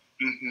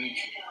 Mm-hmm.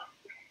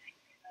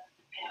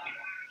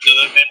 So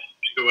that made me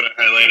think of what I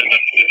highlighted about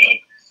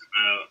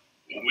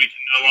we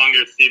can no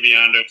longer see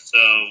beyond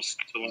ourselves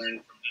to learn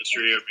from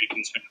history or be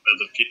concerned about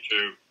the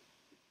future.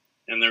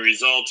 And the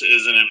result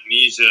is an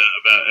amnesia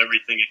about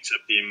everything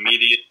except the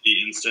immediate,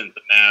 the instant,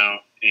 the now,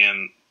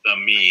 and the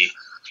me.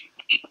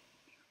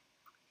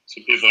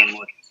 So people are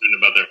more concerned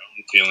about their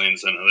own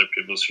feelings than other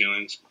people's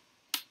feelings.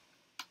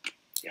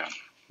 Yeah.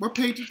 What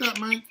page is that,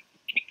 Mike?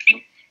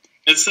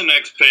 It's the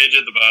next page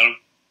at the bottom.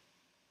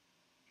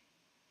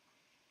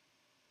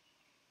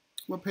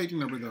 What page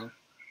number, though?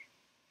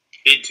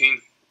 18.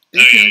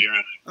 18? Oh, yeah, you're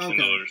on.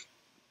 Okay.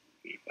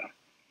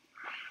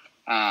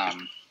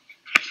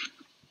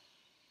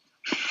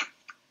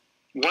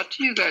 What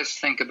do you guys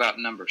think about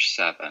number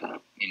 7?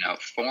 You know,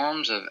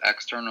 forms of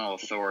external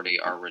authority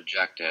are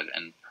rejected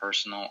and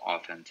personal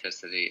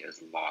authenticity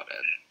is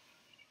lauded.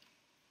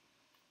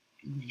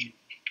 Mm-hmm.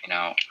 You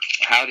know,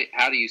 how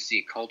do you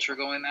see culture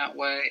going that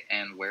way,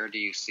 and where do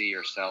you see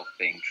yourself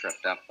being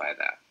tripped up by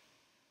that?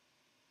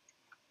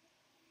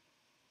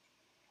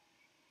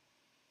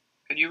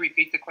 Could you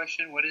repeat the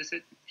question? What is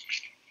it?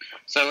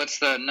 So it's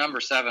the number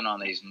 7 on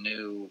these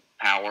new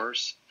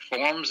powers.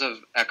 Forms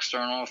of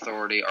external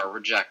authority are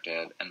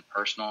rejected, and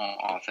personal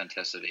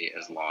authenticity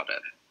is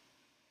lauded.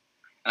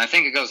 And I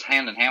think it goes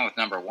hand in hand with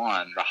number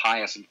 1. The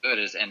highest good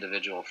is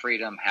individual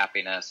freedom,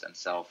 happiness, and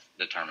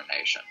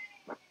self-determination.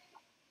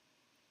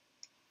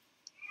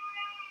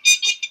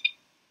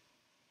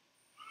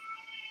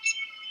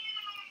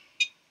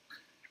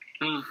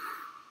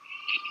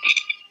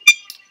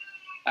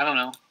 I don't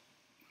know.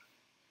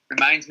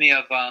 Reminds me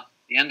of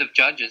the end of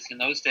Judges. In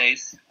those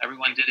days,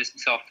 everyone did as he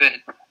saw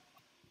fit.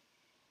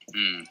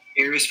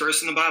 Here is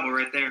verse in the Bible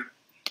right there.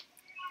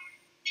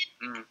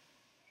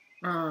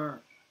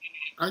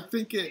 I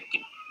think it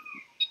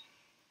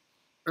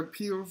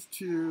appeals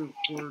to,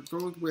 or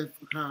goes with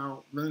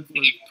how Vince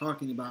was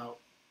talking about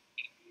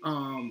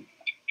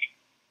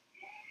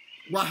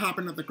what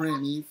happened at the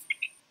Grammys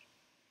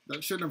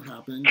that shouldn't have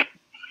happened.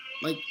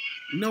 Like,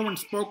 no one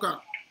spoke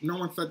up. No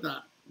one said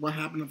that what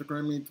happened at the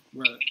Grammys,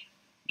 where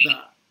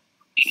that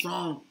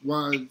song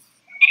was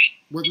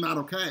not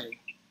okay.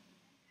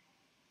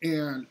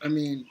 And I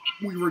mean,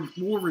 we were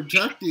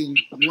rejecting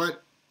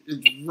what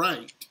is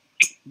right,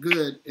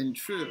 good, and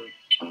true.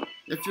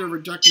 If you're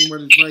rejecting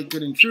what is right,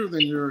 good, and true,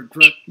 then you're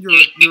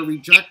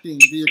rejecting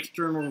the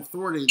external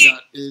authority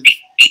that is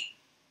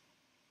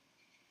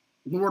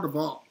Lord of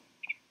all.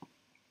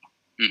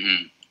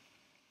 Mm-hmm.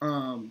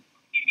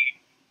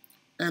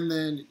 And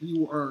then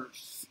you are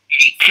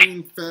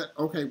seeing fit.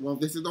 Okay, well,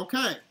 this is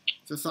okay.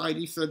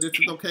 Society said this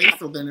is okay,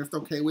 so then it's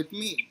okay with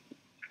me.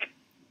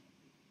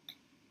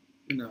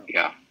 You know.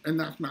 Yeah. And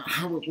that's not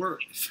how it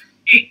works.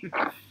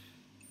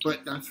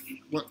 But that's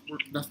what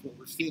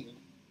we're seeing.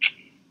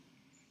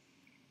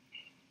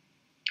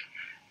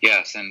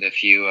 Yes, and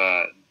if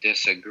you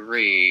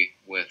disagree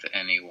with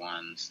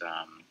anyone's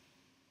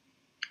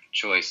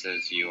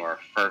choices, you are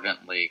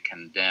fervently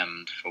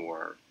condemned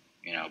for,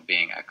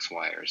 being X,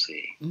 Y, or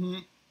Z. Mm-hmm.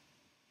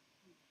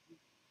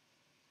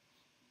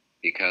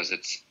 Because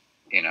it's,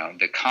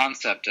 the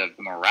concept of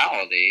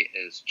morality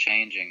is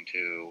changing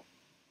to,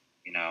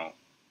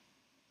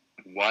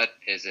 what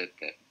is it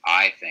that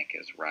I think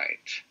is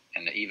right?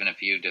 And even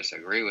if you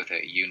disagree with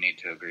it, you need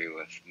to agree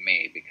with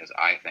me because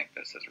I think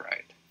this is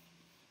right.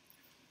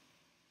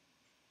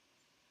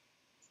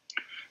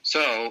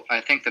 So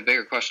I think the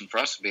bigger question for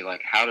us would be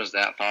like, how does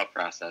that thought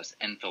process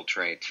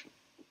infiltrate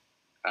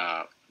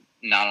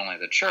not only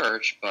the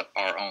church, but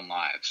our own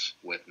lives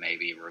with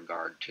maybe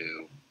regard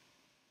to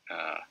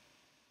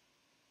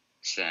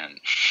sin.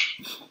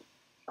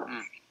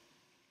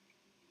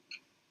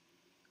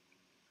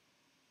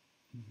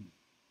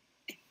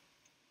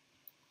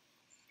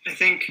 I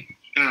think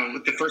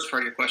with the first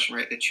part of your question,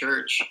 right, the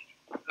church,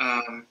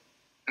 in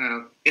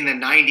the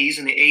 90s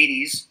and the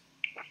 80s,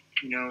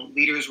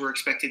 leaders were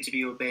expected to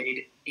be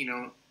obeyed,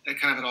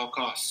 at all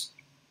costs.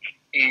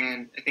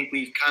 And I think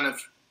we've kind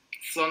of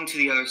flung to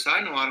the other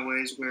side in a lot of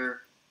ways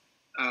where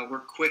we're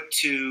quick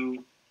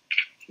to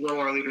throw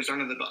our leaders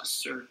under the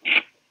bus,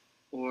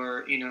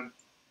 or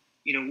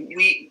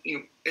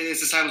we, as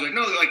disciples, like,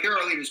 no, like, they're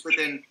our leaders, but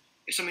then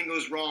if something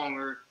goes wrong,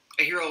 or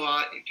I hear a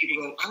lot,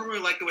 people go, I don't really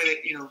like the way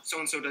that,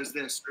 so-and-so does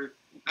this, or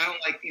I don't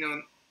like,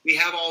 we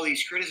have all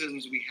these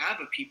criticisms we have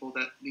of people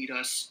that lead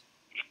us.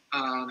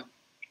 I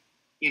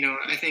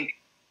think,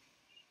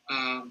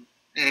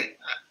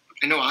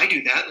 I know I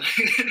do that.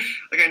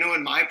 Like, I know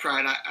in my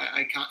pride,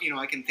 I can't,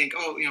 I can think,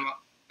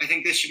 I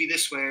think this should be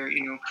this way, or,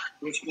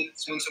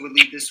 so-and-so would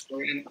lead this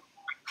way. And I'm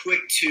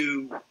quick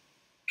to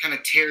kind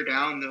of tear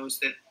down those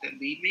that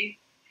lead me.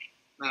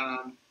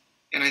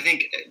 And I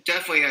think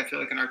definitely, I feel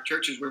like in our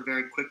churches, we're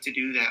very quick to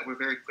do that. We're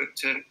very quick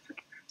to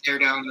tear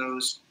down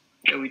those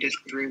that we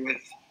disagree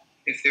with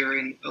if they're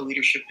in a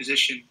leadership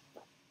position.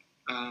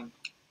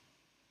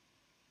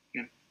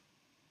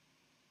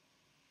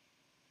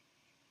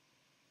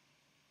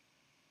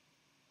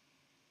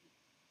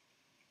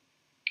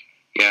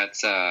 Yeah,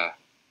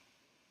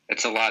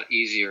 it's a lot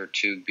easier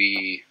to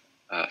be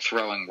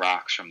throwing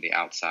rocks from the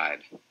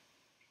outside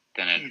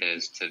than it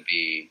is to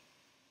be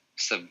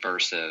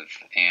subversive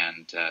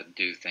and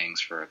do things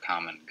for a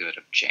common good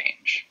of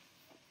change.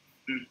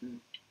 Mm-hmm.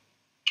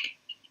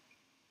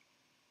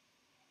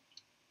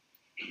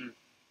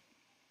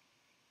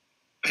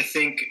 I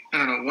think,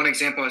 one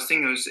example I was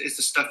thinking of is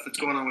the stuff that's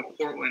going on with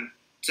Portland.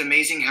 It's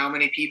amazing how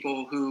many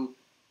people who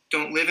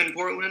don't live in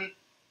Portland,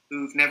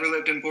 who've never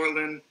lived in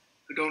Portland,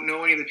 who don't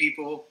know any of the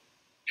people,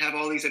 have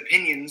all these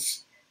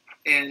opinions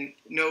and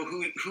know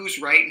who's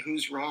right and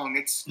who's wrong.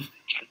 It's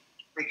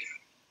like,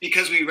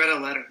 because we read a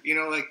letter,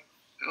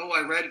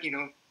 I read,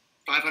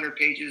 500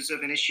 pages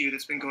of an issue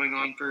that's been going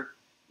on for,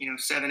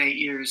 7-8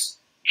 years.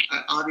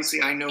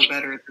 Obviously, I know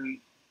better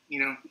than,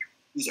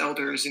 these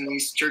elders and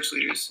these church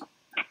leaders.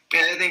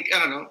 And I think,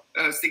 I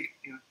was thinking,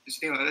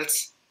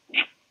 that's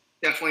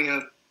definitely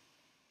a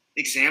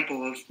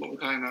example of what we're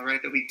talking about,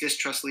 right? That we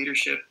distrust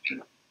leadership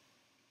and,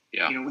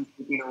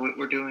 we know what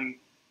we're doing.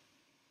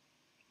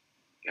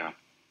 Yeah.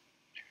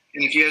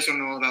 And if you guys don't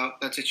know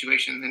about that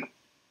situation, then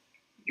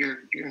you're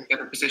in a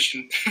better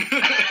position.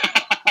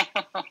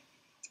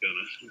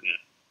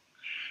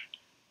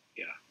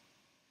 Yeah.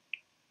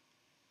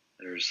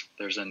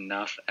 There's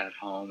enough at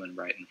home and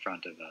right in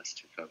front of us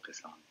to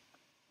focus on.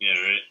 Yeah,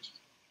 right.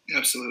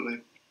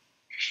 Absolutely.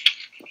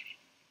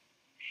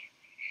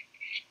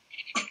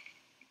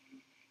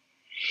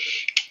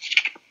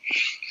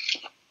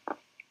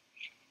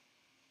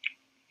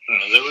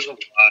 There was a lot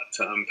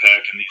to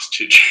unpack in these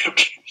 2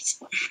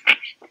 chapters.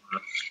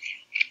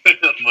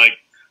 I'm like,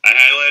 I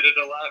highlighted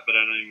a lot, but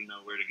I don't even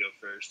know where to go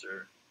first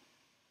or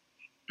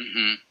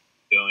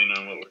going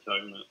on what we're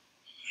talking about.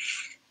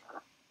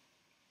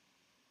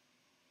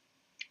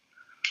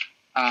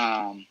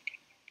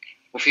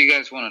 Well, if you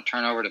guys want to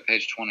turn over to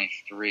page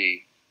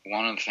 23,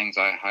 one of the things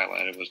I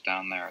highlighted was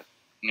down there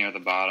near the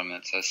bottom.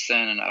 It says,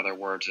 sin, in other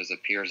words,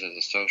 appears as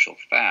a social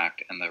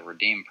fact, and the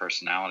redeemed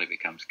personality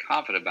becomes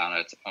confident about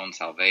its own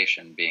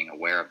salvation, being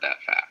aware of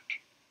that fact,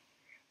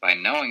 by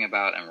knowing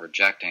about and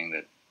rejecting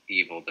the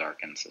evil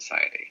darkened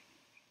society.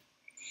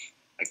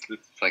 It's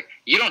like,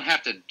 you don't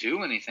have to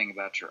do anything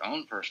about your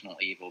own personal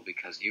evil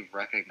because you've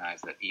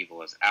recognized that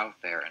evil is out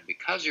there, and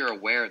because you're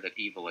aware that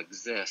evil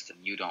exists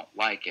and you don't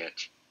like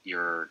it,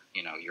 you're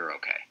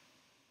okay.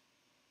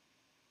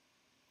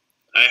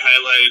 I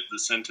highlighted the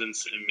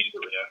sentence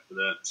immediately after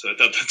that, so I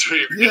thought that's where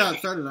you were Yeah,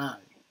 so did I.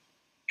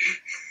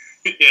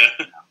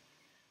 Yeah.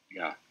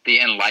 Yeah. The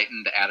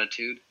enlightened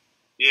attitude.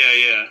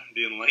 Yeah,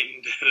 the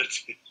enlightened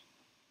attitude.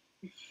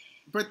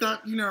 But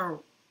that,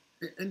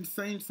 and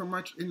saying so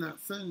much in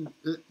that sentence,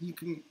 you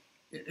can,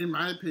 in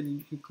my opinion,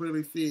 you can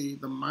clearly see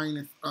the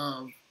minus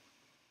of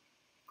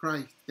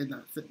Christ in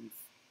that sentence.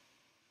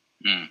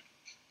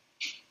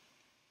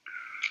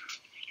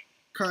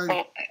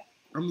 Because,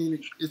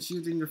 it's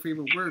using your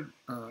favorite word,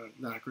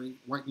 Zachary,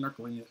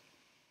 white-knuckling it.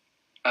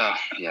 Oh,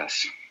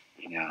 yes.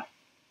 Yeah.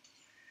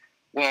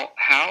 Well,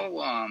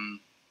 how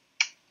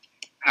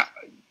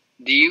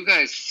do you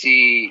guys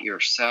see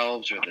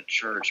yourselves or the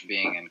church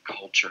being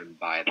encultured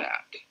by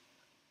that?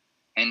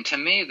 And to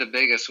me, the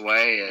biggest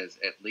way is,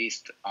 at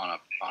least on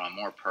a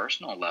more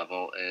personal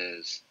level,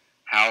 is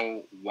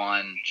how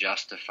one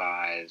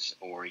justifies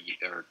or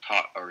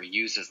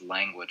uses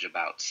language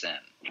about sin.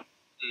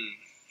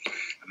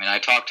 I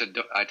talk to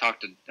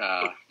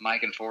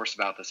Mike and Forrest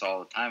about this all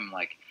the time.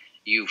 Like,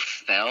 you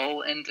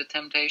fell into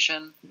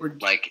temptation.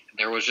 Like,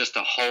 there was just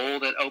a hole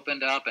that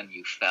opened up and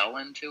you fell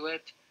into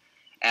it.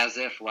 as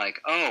if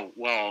like, oh,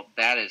 well,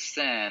 that is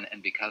sin,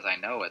 and because I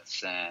know it's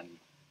sin,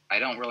 I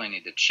don't really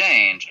need to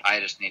change. I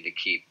just need to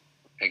keep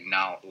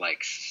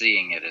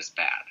seeing it as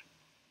bad.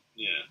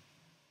 Yeah.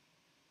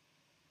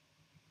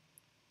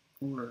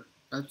 Or,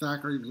 as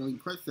Zachary really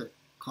puts it,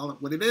 call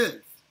it what it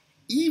is.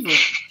 Evil.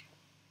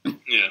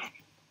 Yeah.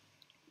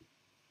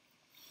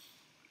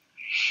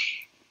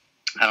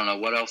 I don't know.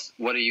 What else?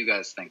 What do you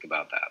guys think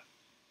about that?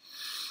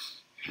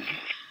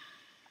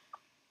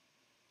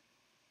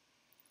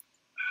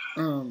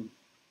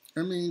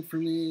 I mean, for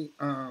me,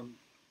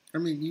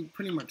 you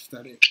pretty much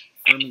said it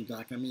for me,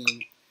 Zach. I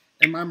mean,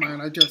 in my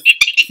mind, I just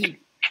keep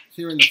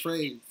hearing the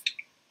phrase,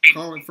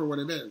 call it for what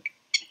it is.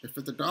 If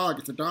it's a dog,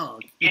 it's a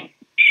dog.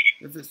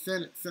 If it's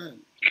sin, it's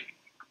sin.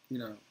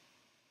 You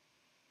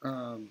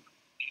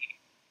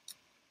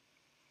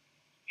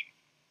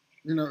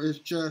know, it's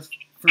just,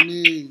 for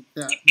me,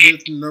 that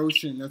this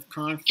notion, this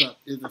concept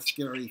is a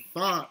scary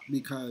thought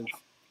because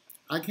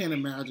I can't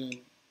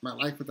imagine my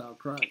life without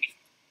Christ.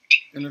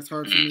 And it's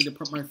hard for me to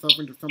put myself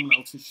into someone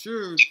else's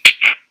shoes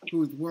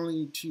who is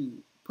willing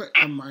to put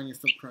a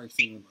minus of Christ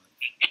in their life.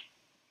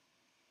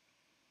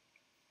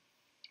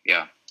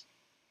 Yeah.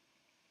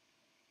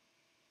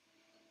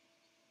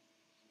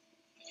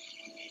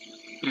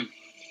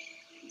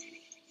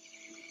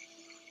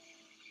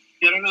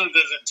 Yeah, I don't know if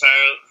this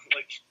entire,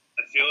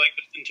 I feel like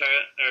this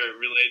entire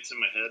relates in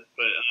my head,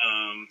 but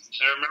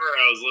I remember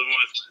I was living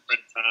with my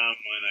friend Tom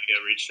when I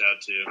got reached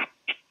out to.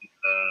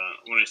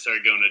 When I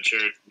started going to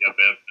church and got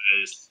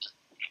baptized,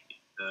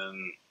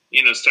 and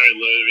started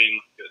living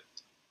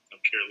a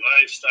pure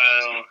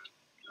lifestyle.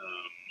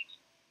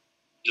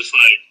 Just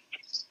like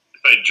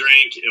if I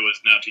drank, it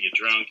was not to get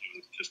drunk; it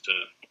was just to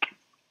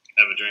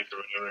have a drink or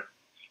whatever.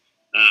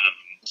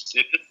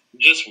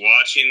 Just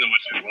watching the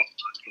way I walk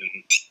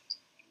and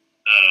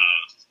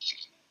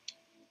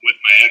with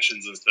my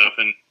actions and stuff,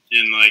 and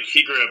like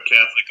he grew up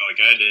Catholic like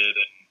I did,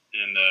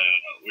 and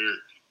we were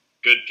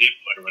good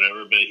people or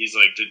whatever. But he's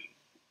like, did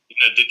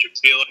you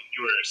feel like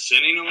you were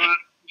sinning a lot?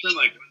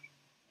 Like,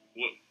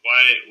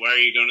 why are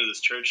you going to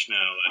this church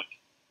now? Like,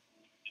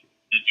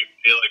 did you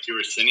feel like you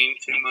were sinning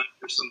too much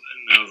or something?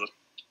 And I was like,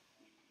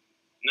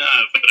 no,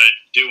 but I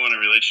do want a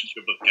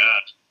relationship with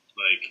God.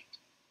 Like,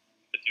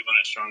 I do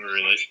want a stronger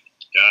relationship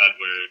with God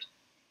where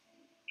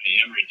I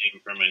am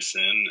redeemed from my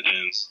sin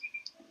and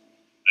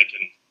I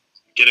can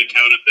get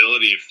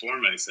accountability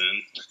for my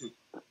sin.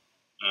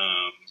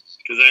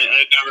 Because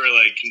I never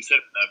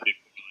considered that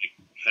before.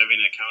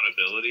 Having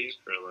accountability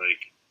for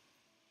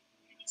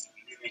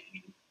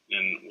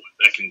and what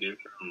that can do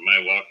for my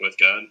walk with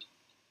God.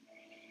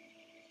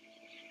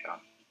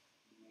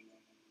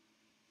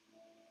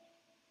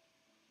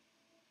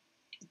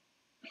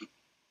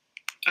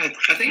 I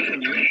think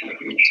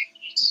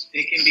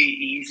it can be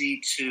easy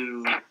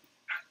to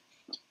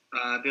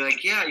be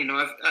like, yeah,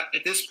 I've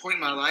at this point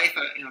in my life,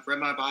 I've read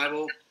my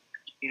Bible,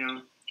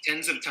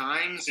 tens of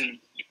times, and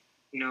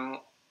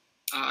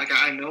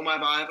I know my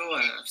Bible.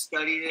 I've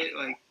studied it.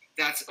 Like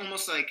that's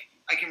almost like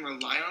I can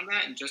rely on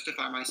that and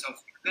justify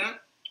myself through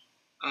that.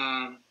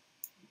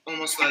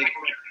 Almost like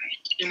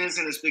sin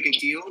isn't as big a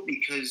deal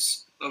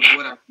because of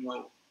what I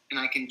know, and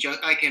I can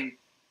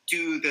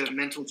do the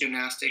mental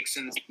gymnastics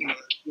and the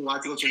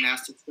logical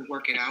gymnastics to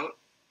work it out.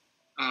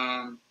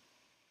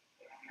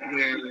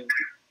 Where I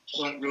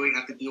don't really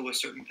have to deal with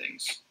certain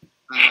things.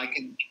 I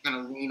can kind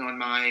of lean on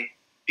my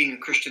being a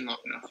Christian long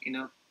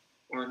enough,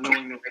 or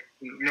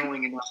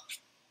knowing enough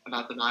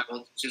about the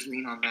Bible to just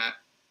lean on that.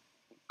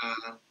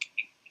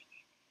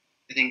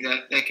 I think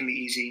that can be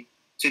easy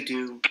to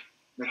do.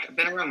 Like, I've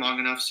been around long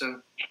enough,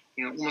 so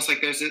almost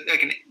like there's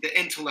the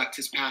intellect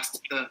is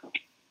past the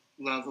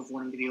love of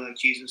wanting to be like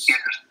Jesus.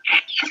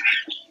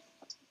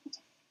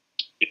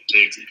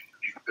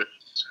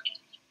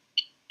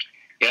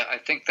 Yeah, I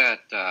think that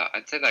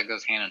I'd say that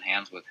goes hand in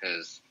hand with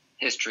his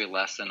history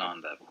lesson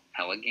on the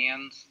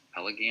Pelagians.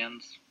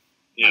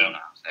 Yeah. I don't know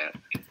how to say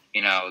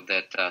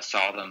it. That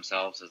saw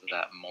themselves as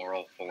that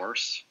moral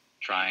force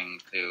trying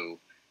to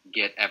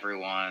get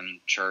everyone,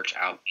 church,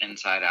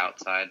 inside,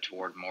 outside,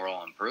 toward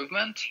moral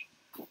improvement,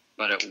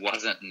 but it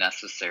wasn't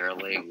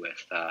necessarily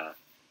with the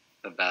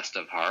best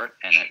of heart,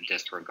 and it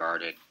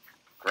disregarded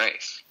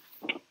grace.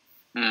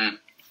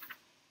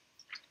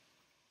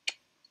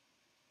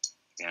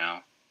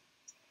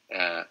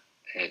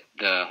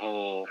 The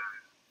whole,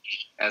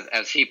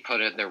 as he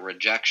put it, the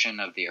rejection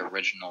of the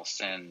original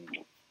sin,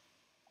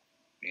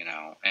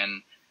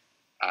 and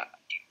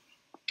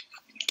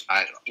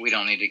we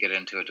don't need to get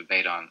into a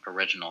debate on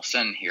original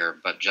sin here,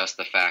 but just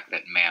the fact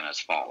that man has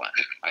fallen,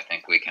 I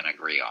think we can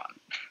agree on.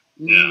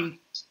 Yeah.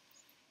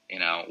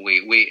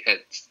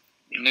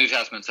 New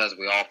Testament says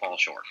we all fall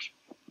short.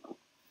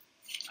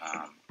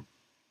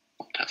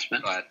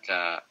 Testament. But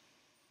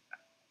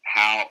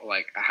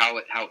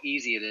how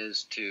easy it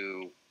is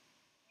to,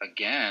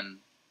 again,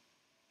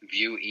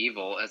 view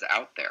evil as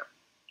out there.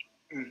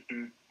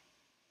 Mm-hmm.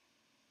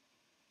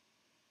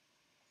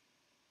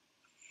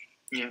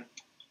 Yeah,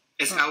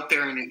 it's out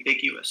there and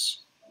ambiguous.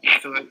 I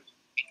feel like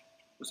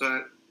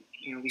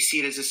we see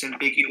it as this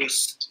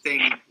ambiguous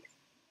thing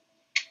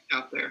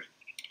out there,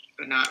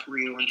 but not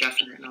real and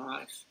definite in our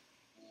life.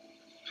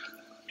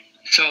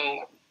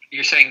 So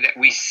you're saying that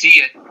we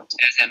see it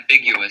as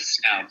ambiguous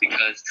now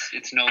because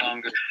it's no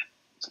longer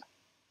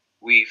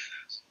we've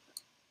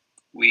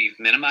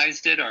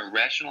minimized it or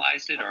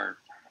rationalized it or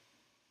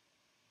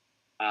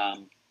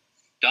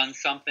done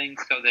something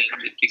so that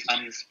it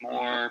becomes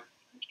more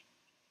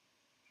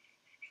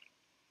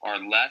or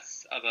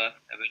less of an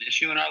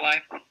issue in our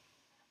life.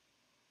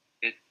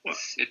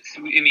 It's.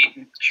 I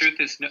mean, truth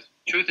is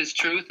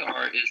truth,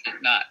 or is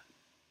it not?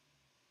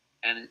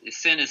 And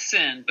sin is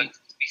sin, but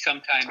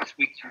sometimes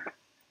we can.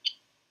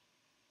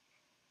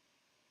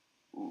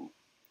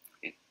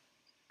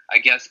 I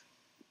guess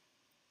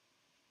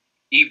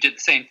Eve did the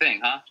same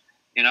thing, huh?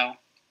 You know,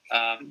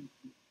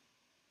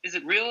 is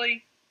it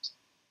really?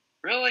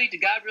 Really?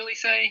 Did God really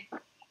say?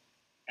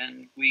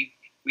 And we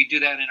do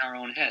that in our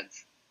own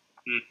heads.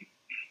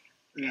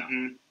 Mm-hmm. Yeah.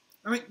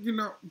 I mean, you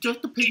know,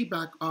 just to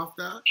piggyback off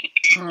that,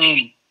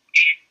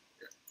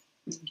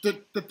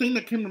 the thing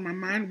that came to my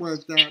mind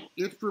was that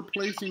it's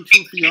replacing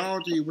true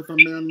theology with a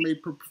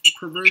man-made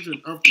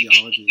perversion of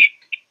theology.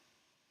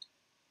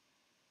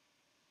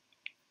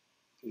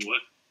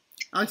 What?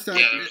 I said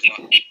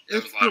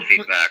there's a lot of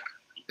feedback.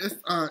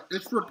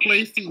 It's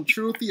replacing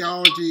true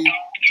theology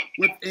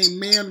with a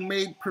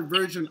man-made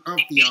perversion of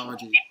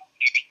theology.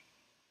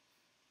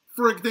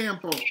 For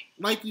example,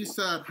 like you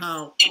said,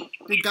 how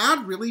did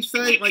God really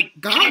say? Like,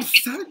 God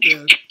said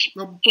this,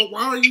 but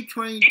why are you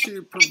trying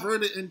to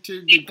pervert it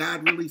into did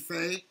God really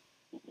say?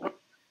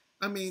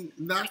 I mean,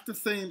 that's the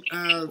same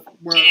as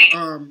what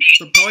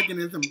the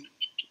Polyganism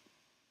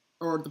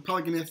or the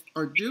Polygamists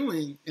are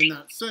doing in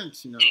that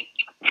sense, you know.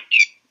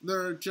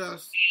 They're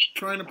just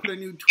trying to put a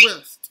new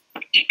twist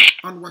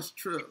on what's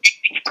true.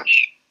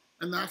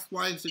 And that's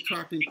why it's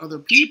attracting other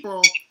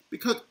people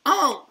because,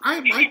 oh, I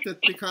like this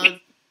because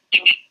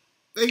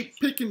they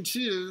pick and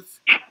choose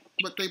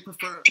what they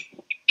prefer.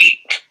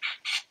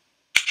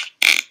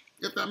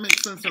 If that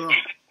makes sense at all.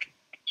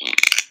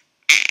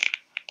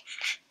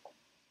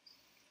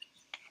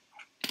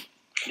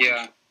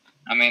 Yeah,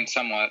 I mean,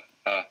 somewhat.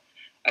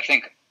 I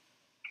think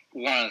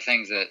one of the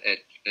things that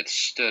it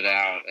stood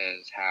out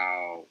is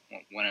how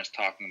when it's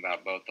talking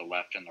about both the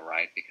left and the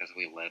right, because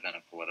we live in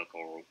a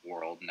political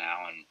world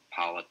now and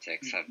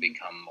politics have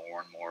become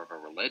more and more of a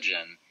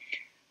religion,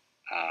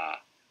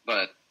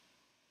 but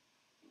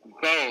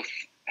both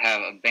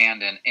have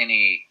abandoned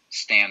any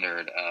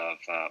standard of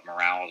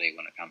morality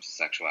when it comes to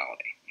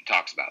sexuality. He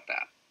talks about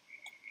that.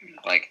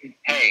 Like,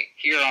 hey,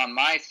 here on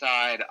my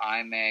side,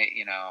 I may,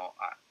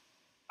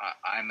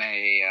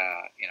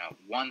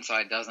 one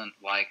side doesn't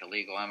like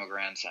illegal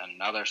immigrants and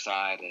another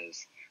side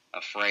is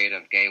afraid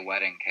of gay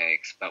wedding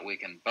cakes, but we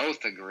can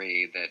both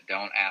agree that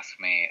don't ask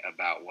me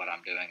about what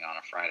I'm doing on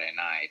a Friday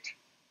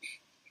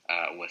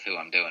night with who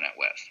I'm doing it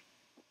with.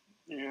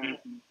 Yeah.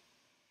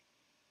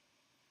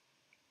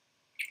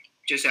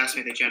 Just ask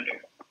me the gender.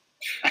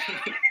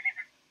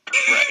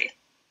 Right.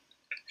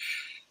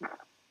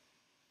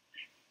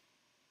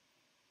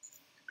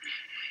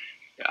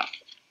 Yeah.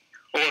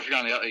 Or if you're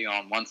on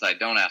on one side,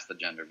 don't ask the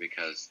gender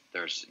because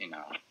there's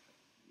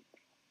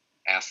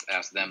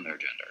ask them their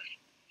gender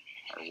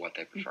or what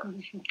they prefer.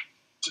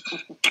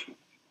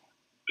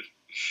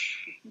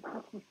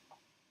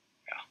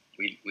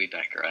 Yeah, we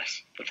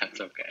digress, but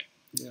that's okay.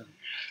 Yeah.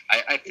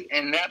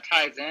 And that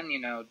ties in,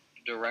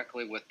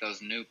 directly with those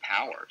new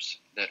powers.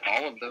 That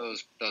all of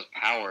those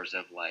powers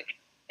of like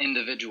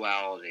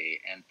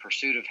individuality and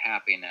pursuit of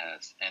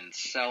happiness and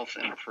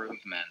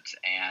self-improvement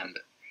and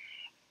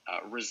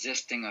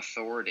resisting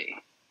authority.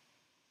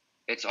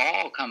 It's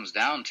all comes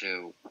down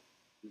to,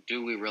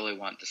 do we really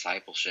want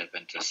discipleship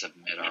and to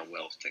submit our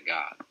wills to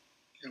God?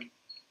 Yeah.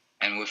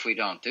 And if we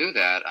don't do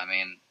that, I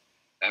mean,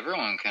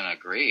 everyone can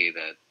agree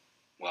that,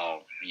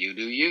 well, you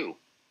do you.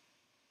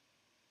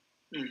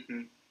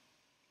 Mm-hmm.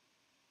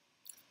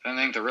 I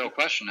think the real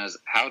question is,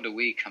 how do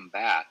we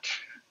combat,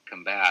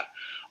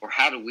 or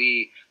how do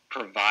we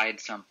provide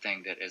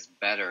something that is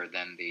better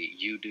than the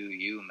you do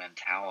you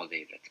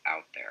mentality that's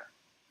out there?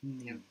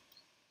 Mm-hmm.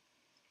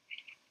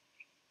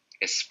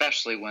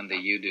 Especially when the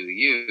you do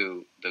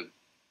you,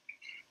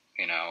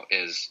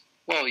 is,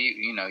 well,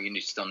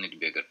 you still need to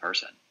be a good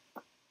person.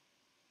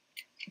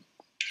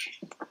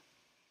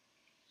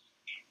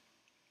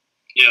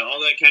 Yeah, all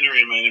that kind of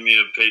reminded me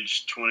of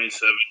page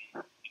 27,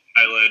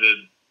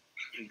 highlighted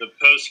the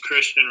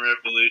post-Christian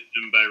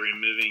revolution by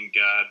removing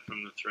God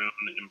from the throne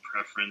in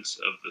preference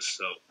of the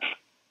self.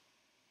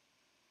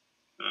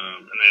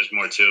 And there's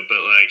more to it, but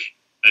I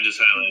just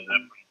highlighted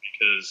that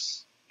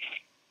because,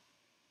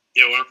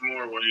 we're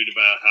more worried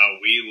about how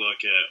we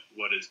look at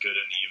what is good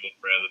and evil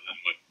rather than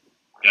what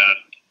God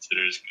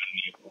considers good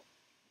and evil.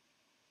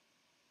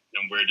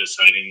 And we're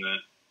deciding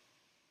that.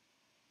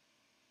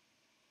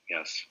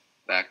 Yes.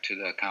 Back to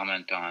the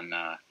comment on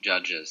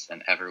Judges,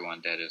 and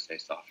everyone did as they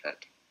saw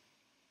fit.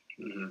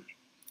 Mm-hmm.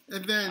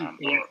 And then,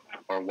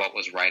 or what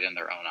was right in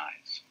their own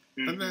eyes.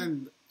 Mm-hmm. And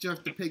then,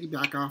 just to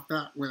piggyback off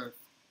that with,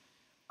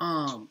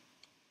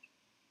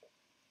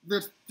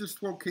 this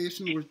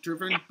dislocation was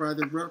driven by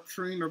the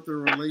rupturing of their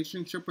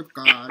relationship with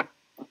God,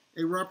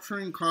 a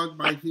rupturing caused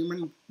by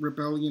human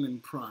rebellion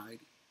and pride.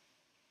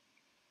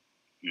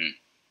 Mm.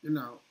 You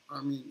know,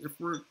 I mean, if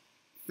we're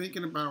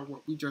thinking about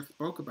what we just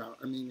spoke about,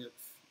 I mean,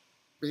 it's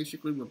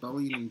basically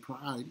rebellion and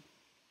pride.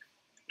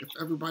 If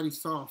everybody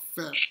saw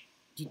fit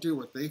to do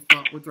what they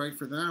thought was right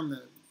for them,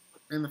 then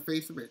in the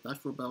face of it,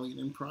 that's rebellion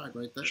and pride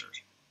right there.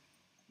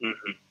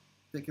 Mm-hmm.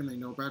 Thinking they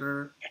know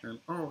better, and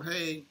oh,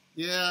 hey,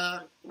 yeah,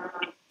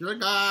 you're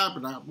God,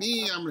 but not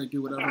me. I'm going to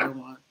do whatever I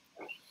want.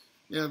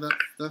 Yeah,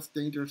 that's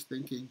dangerous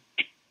thinking.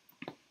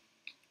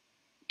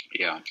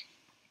 Yeah.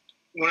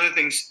 One of the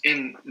things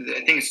I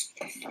think it's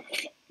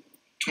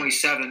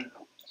 27.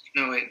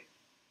 No, wait.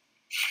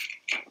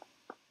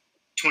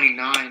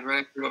 29,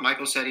 right? What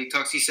Michael said. He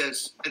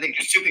says, I think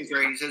there's two things,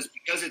 right? He says,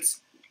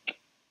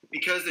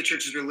 because the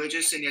church is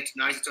religious and yet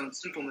denies its own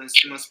sinfulness,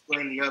 it must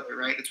blame the other,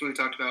 right? That's what we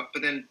talked about.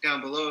 But then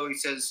down below, he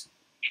says,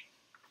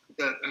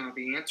 the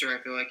answer, I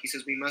feel like, he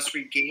says, we must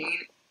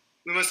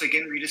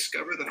again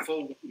rediscover the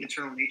full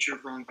internal nature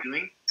of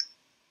wrongdoing.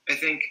 I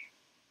think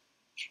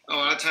a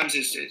lot of times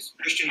as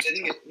Christians, I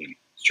think in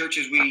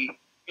churches, we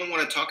don't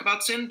want to talk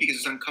about sin because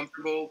it's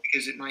uncomfortable,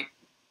 because it might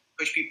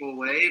push people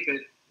away.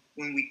 But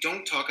when we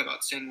don't talk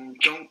about sin, when we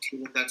don't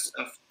deal with that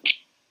stuff,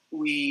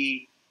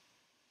 we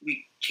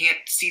can't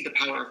see the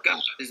power of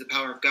God. Because the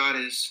power of God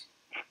is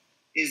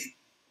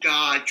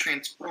God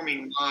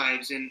transforming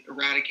lives and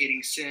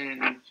eradicating sin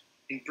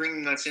and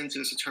bringing us into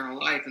this eternal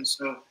life. And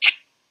so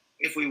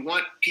if we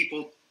want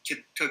people to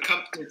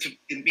come to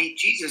meet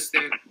Jesus,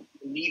 they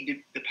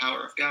need the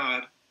power of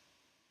God.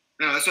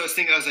 Now, that's what I was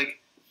thinking. I was like,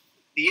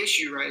 the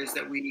issue, right, is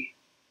that we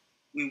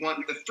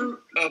want the fruit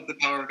of the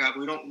power of God.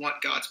 We don't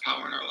want God's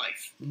power in our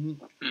life.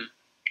 Mm-hmm.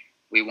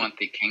 We want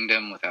the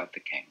kingdom without the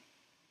king.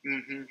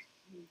 Mm-hmm.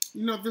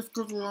 You know, this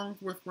goes along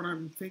with what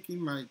I'm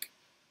thinking, like,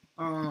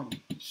 what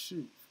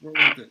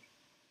was it?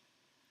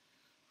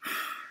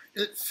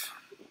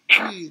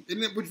 And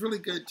it was really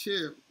good,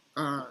 too.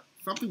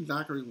 Something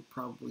Zachary would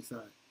probably say.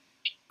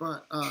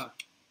 But,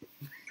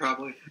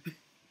 probably.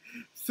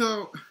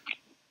 So,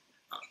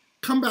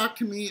 come back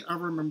to me. I'll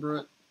remember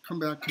it. Come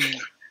back to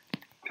me.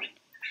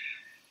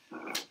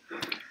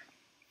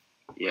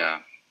 Yeah.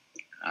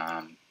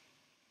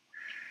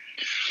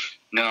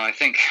 No, I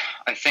think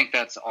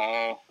that's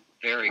all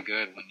very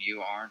good when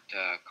you aren't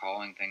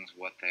calling things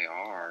what they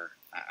are.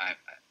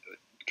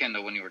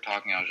 Kendall, when you were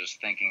talking, I was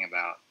just thinking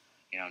about,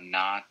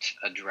 not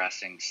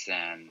addressing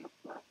sin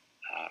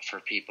for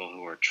people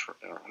who are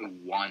who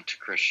want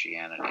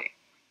Christianity.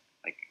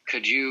 Like,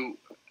 could you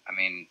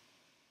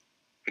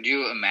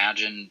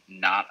imagine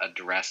not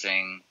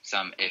addressing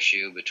some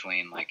issue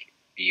between, like,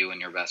 you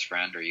and your best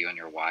friend or you and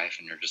your wife,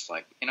 and you're just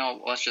like,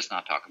 let's just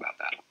not talk about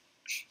that?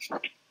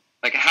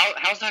 Like,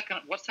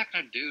 what's that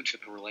gonna do to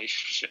the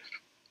relationship?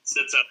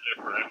 Sits out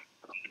there forever.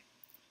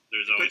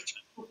 There's always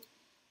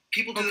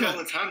people do that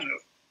all the time,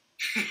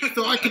 though.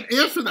 So I can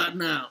answer that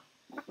now.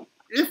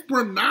 If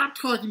we're not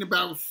talking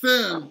about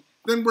sin,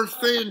 then we're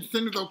saying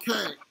sin is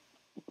okay.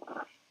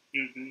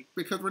 Mm-hmm.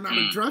 Because we're not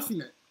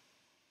addressing it.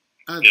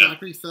 As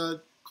Zachary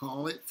said,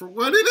 call it for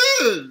what it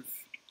is.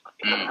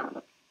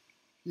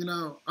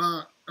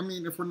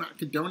 If we're not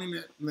condoning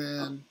it,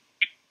 then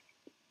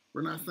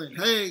we're not saying,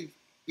 hey,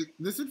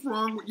 this is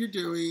wrong what you're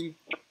doing.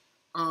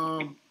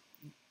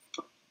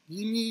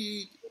 You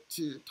need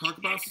to talk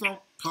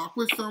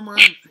with someone,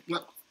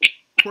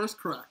 course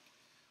correct.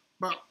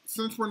 But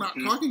since we're not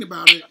talking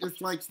about it,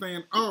 it's like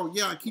saying, oh,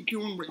 yeah, keep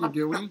doing what you're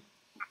doing.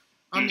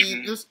 I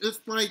mean, it's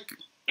like,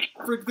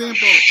 for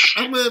example,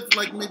 I live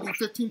like maybe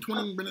 15,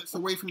 20 minutes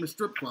away from a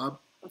strip club.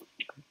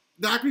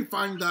 Zachary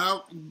finds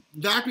out.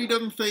 Zachary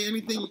doesn't say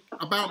anything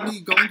about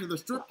me going to the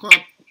strip club.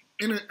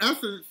 And in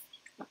essence,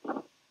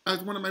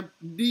 as one of my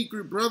D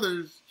group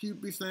brothers, he'd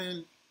be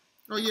saying,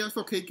 oh, yeah, it's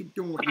okay, keep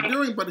doing what you're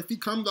doing. But if he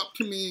comes up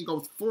to me and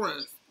goes,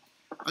 Forrest,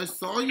 I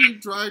saw you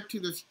drive to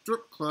the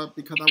strip club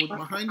because I was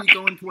behind you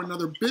going to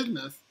another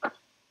business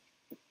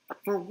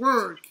for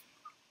work,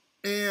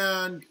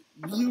 and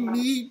you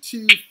need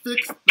to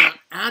fix that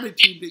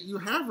attitude that you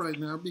have right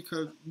now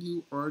because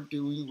you are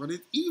doing what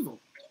is evil.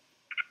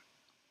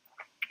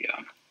 Yeah.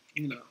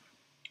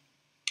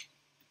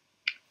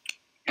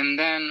 And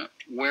then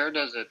where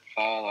does it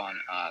fall on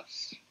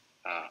us,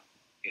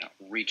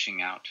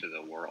 reaching out to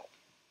the world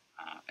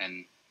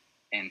and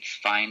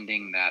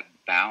finding that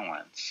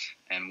balance?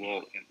 And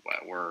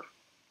we're,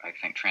 I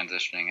think,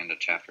 transitioning into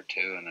chapter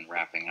 2 and then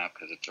wrapping up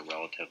because it's a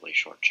relatively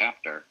short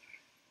chapter.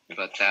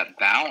 But that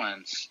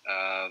balance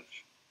of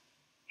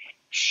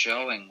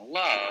showing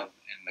love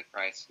in the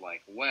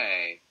Christ-like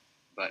way,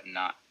 but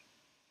not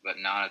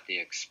at the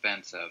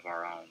expense of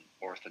our own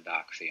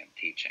orthodoxy and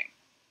teaching.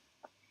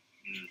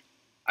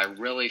 I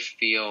really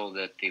feel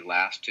that the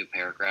last 2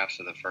 paragraphs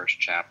of the first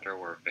chapter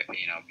were,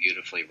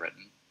 beautifully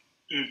written.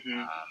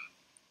 Mm-hmm.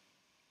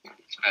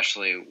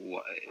 Especially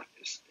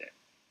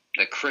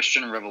the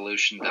Christian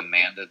Revolution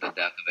demanded the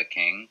death of a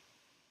king,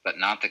 but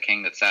not the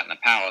king that sat in a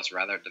palace.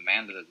 Rather, it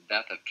demanded the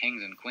death of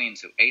kings and queens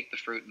who ate the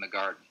fruit in the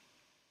garden.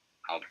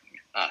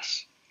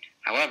 Us.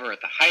 However, at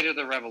the height of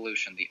the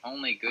revolution, the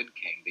only good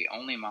king, the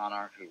only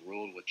monarch who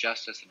ruled with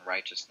justice and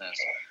righteousness,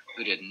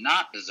 who did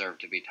not deserve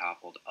to be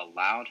toppled,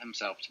 allowed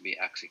himself to be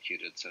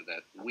executed so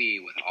that we,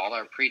 with all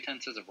our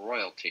pretenses of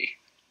royalty,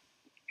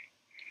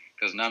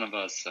 because none of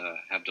us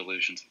have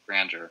delusions of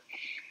grandeur,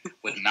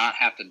 would not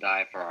have to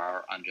die for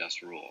our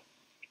unjust rule.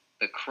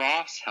 The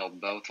cross held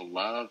both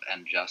love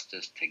and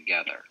justice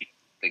together.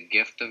 The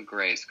gift of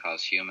grace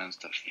caused humans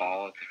to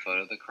fall at the foot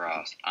of the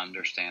cross,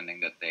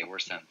 understanding that they were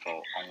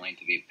sinful, only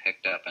to be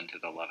picked up into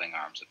the loving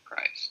arms of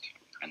Christ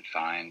and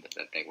find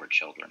that they were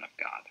children of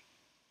God.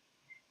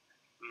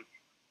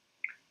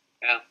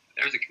 Yeah,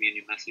 there's a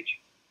communion message.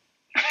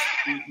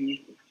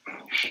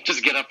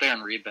 Just get up there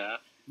and read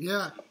that.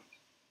 Yeah.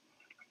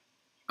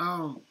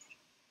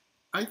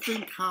 I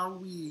think how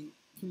we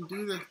can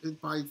do this is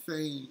by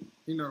saying,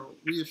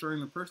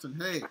 reassuring the person,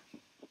 hey,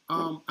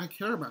 I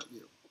care about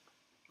you.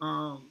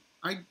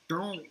 I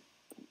don't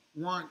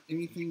want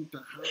anything to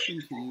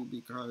happen to you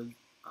because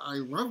I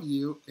love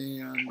you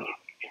and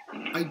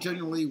I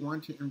genuinely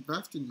want to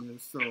invest in you.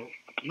 So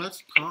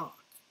let's talk.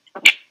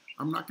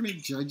 I'm not going to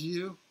judge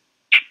you.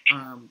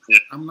 I'm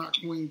not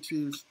going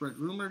to spread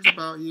rumors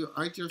about you.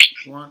 I just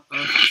want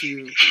us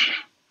to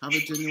have a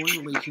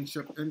genuine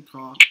relationship and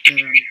talk.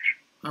 And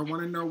I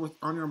want to know what's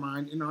on your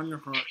mind and on your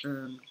heart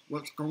and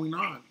what's going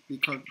on,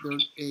 because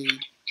there's a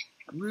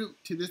root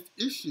to this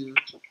issue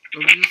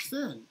of your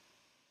sin.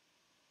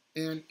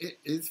 And it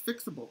is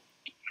fixable.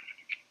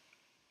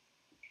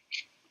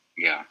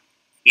 Yeah.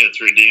 Yeah,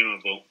 it's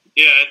redeemable.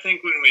 Yeah, I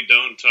think when we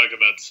don't talk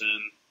about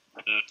sin,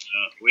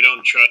 we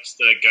don't trust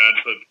that God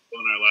put people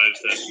in our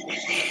lives that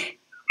care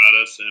about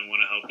us and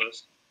want to help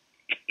us.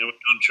 And we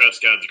don't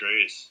trust God's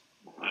grace.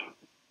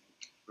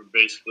 We're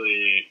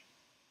basically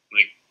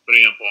like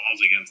putting up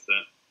walls against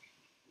it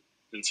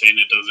and saying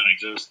it doesn't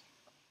exist.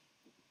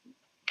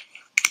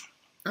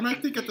 And I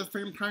think at the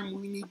same time,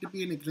 we need to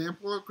be an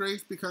example of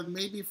grace, because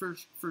maybe for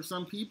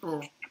some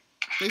people,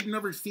 they've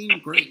never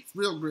seen grace,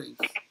 real grace.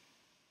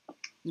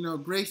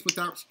 Grace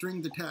without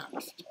strings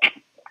attached.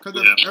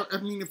 Because,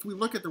 if we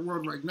look at the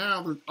world right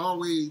now, there's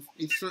always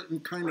a certain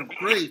kind of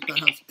grace that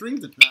has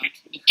strings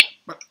attached.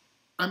 But,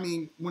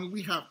 when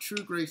we have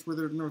true grace where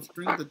there's no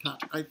strings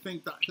attached, I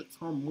think that hits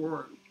home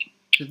more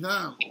to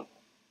them.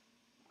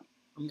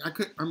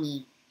 That's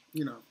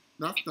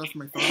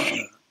my thought on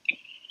that.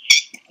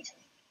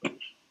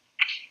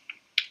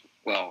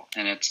 Well,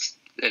 and it's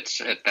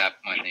at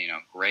that point,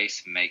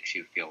 grace makes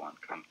you feel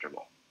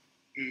uncomfortable.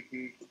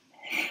 Mm-hmm.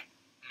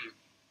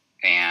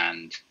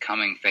 And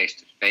coming face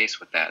to face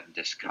with that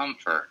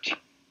discomfort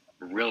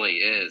really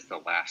is the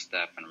last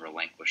step in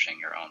relinquishing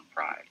your own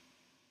pride.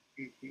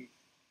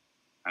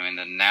 Mm-hmm.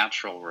 The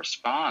natural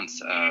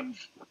response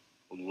of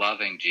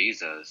loving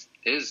Jesus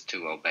is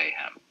to obey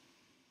him.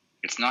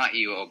 It's not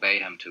you obey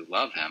him to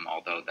love him,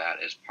 although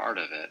that is part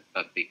of it,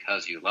 but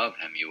because you love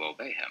him, you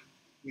obey him.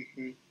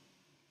 Mm-hmm.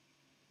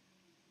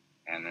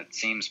 And it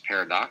seems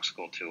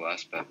paradoxical to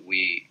us, but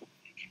we,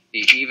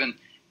 even,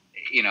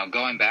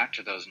 going back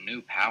to those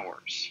new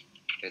powers,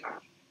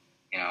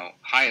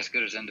 highest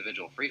good is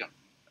individual freedom.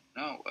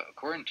 No,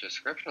 according to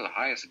Scripture, the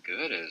highest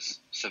good is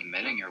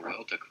submitting your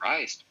will to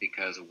Christ,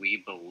 because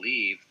we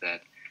believe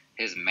that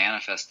his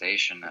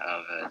manifestation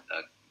of a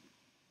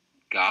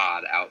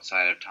God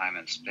outside of time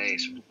and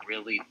space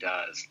really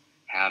does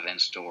have in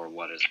store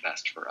what is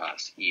best for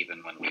us,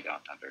 even when we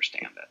don't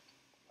understand it.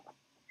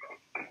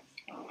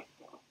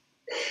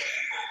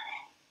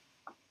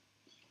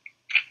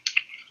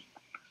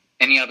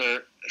 Any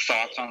other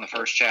thoughts on the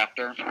first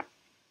chapter?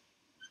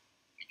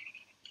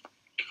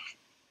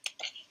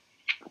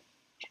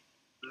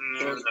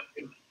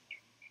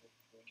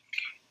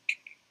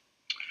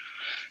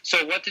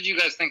 So what did you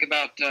guys think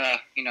about, the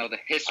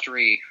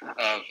history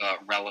of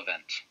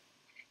Relevant?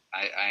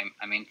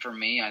 For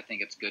me, I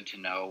think it's good to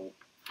know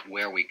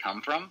where we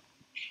come from,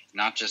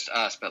 not just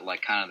us, but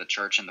like kind of the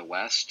church in the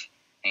West,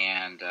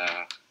 and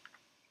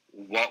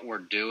what we're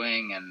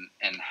doing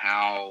and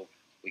how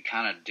we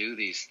kind of do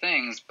these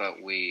things, but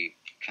we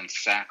can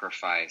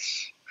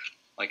sacrifice.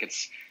 Like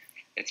it's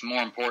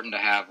more important to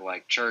have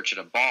like church at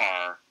a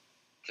bar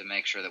to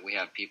make sure that we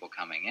have people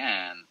coming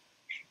in.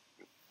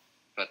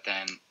 But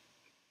then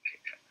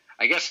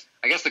I guess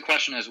the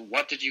question is,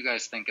 what did you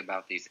guys think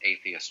about these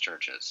atheist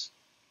churches?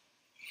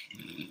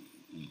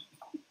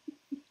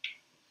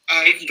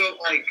 I felt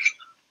like,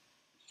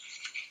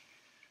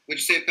 what'd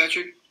you say,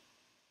 Patrick?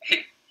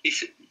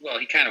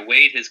 He kind of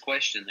weighed his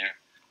question there.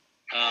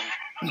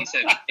 He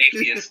said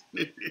atheist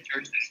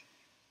churches.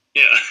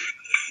 Yeah.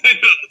 I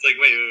know. It's like,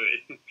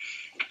 wait.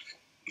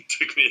 It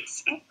took me a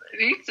second.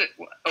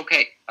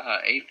 Okay,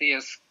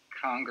 atheist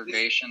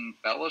congregation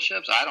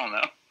fellowships? I don't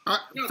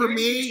know. For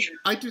me,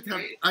 I just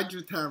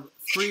have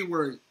 3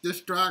 words: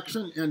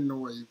 distraction and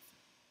noise.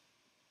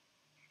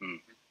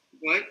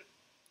 What?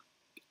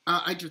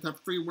 I just have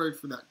 3 words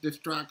for that: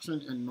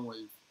 distraction and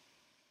noise.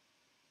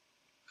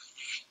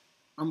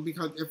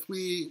 Because if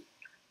we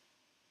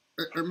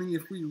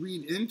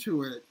read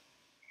into it,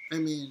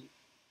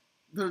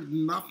 there's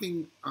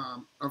nothing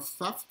of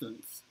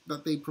substance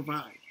that they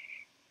provide.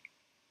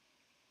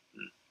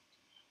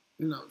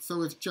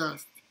 So it's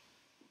just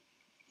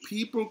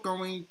people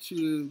going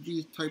to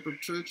these type of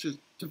churches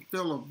to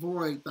fill a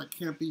void that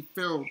can't be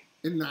filled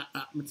in that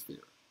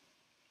atmosphere.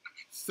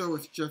 So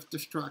it's just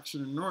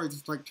distraction and noise.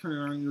 It's like turning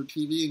on your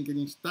TV and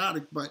getting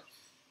static, but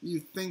you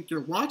think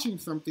you're watching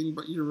something,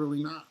 but you're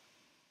really not.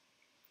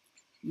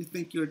 You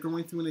think you're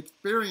going through an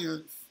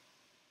experience.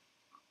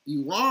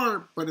 You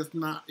are, but it's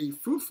not a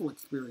fruitful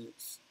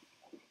experience.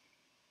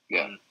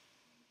 Yeah.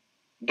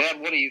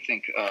 Dad, what do you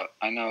think?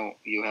 I know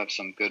you have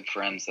some good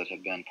friends that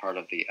have been part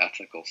of the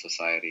Ethical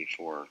Society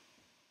for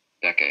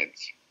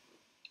decades.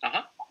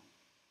 Uh-huh.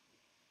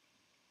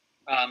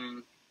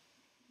 And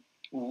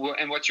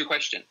what's your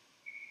question?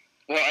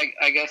 Well,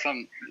 I guess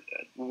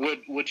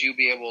would you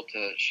be able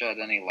to shed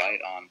any light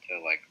on to,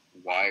 like,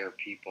 why are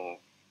people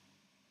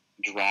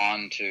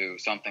drawn to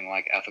something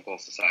like Ethical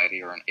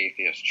Society or an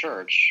atheist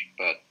church,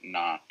 but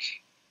not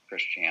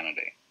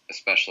Christianity,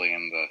 especially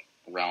in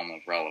the realm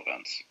of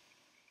relevance?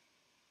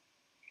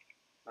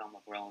 Realm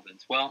of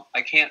relevance. Well,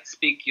 I can't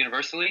speak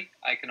universally.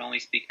 I can only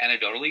speak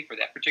anecdotally for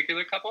that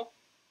particular couple.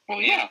 Well,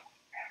 yeah.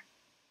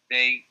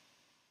 They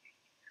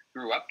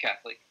grew up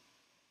Catholic.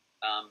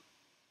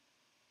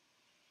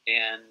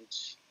 And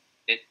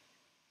it,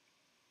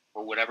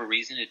 for whatever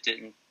reason, it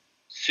didn't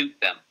suit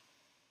them.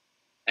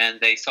 And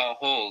they saw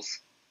holes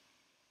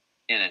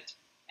in it.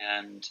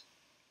 And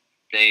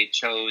they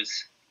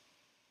chose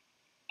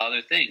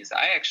other things.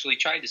 I actually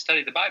tried to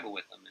study the Bible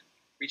with them and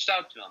reached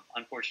out to them.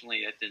 Unfortunately,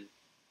 it didn't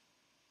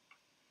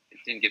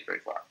get very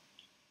far.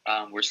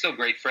 We're still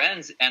great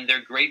friends, and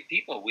they're great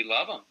people. We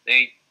love them.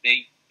 They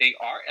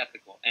are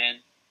ethical. And,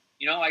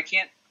 I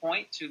can't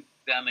point to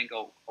them and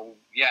go, oh,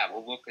 yeah,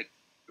 well, look at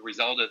the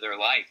result of their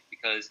life,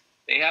 because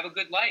they have a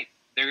good life.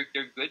 They're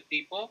good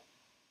people.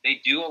 They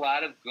do a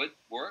lot of good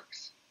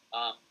works.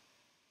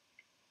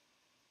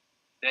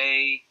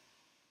 Their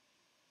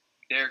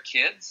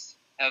kids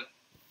have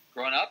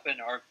grown up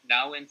and are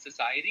now in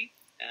society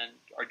and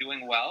are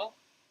doing well.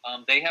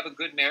 They have a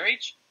good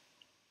marriage.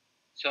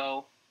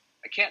 So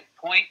I can't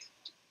point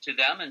to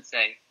them and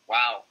say,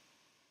 wow,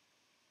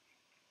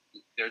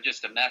 they're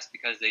just a mess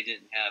because they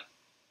didn't have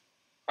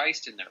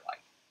Christ in their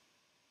life.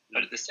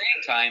 But at the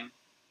same time,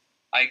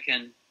 I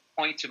can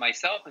point to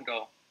myself and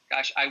go,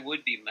 gosh, I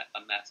would be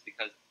a mess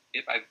because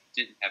if I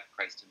didn't have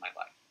Christ in my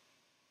life.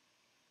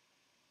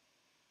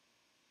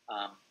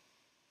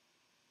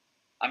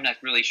 I'm not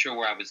really sure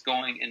where I was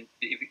going, and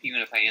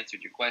even if I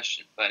answered your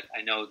question, but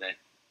I know that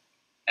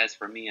as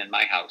for me and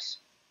my house,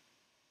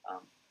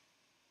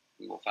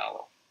 we will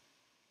follow.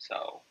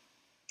 So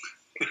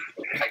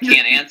I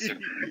can't answer.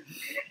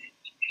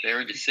 There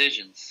are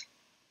decisions.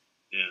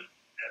 Yeah.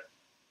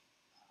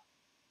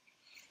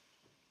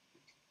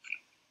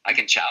 I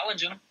can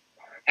challenge him,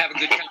 have a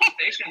good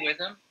conversation with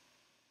him,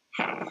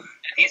 and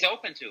he's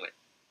open to it.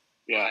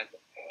 Yeah.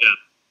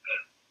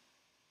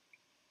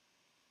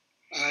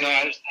 No,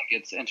 I just think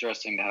it's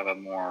interesting to have a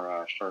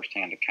more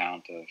first-hand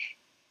account of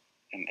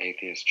an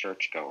atheist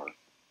churchgoer.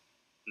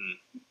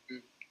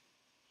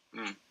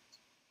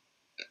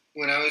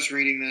 When I was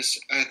reading this,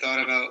 I thought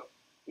about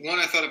I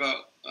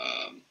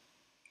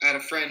had a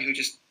friend who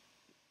just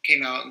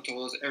came out and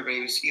told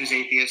everybody he was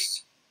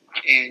atheist,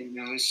 and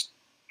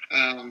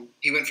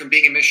he went from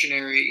being a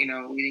missionary,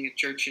 leading a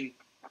church in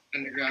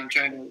underground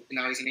China, and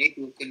now he's an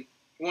atheist. And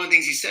one of the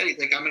things he said, he's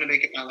like, I'm going to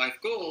make it my life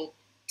goal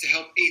to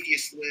help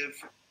atheists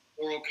live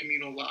oral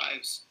communal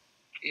lives.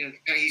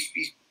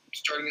 He's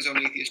starting his own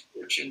atheist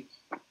church, and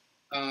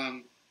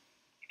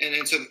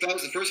so that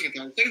was the first thing I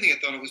thought. The second thing I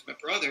thought of was my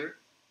brother.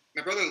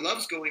 My brother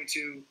loves going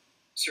to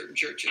certain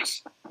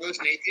churches. My brother's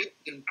an atheist,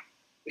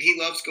 but he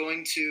loves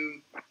going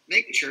to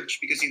mega church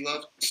because he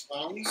loves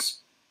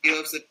songs. He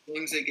loves the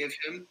feelings they give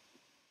him.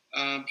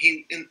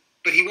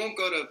 But he won't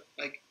go to,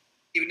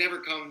 he would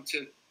never come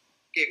to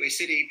Gateway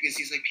City because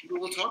he's like, people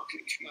will talk to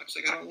me too much.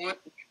 I don't want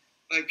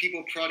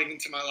people prodding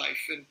into my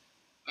life.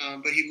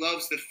 But he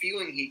loves the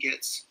feeling he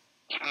gets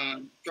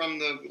from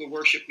the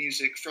worship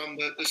music, from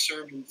the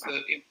sermons,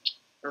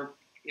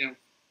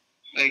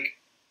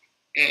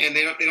 and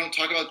they don't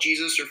talk about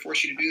Jesus or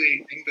force you to do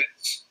anything, but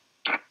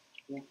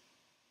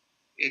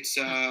it's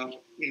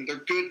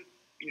they're good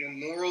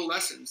moral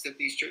lessons that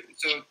these churches.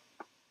 So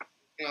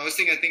I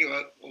think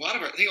about a lot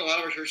of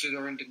our churches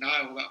are in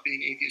denial about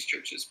being atheist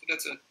churches, but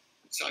that's a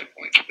side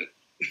point. But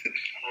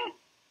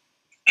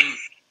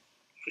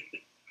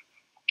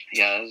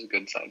yeah, that's a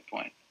good side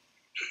point.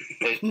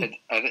 And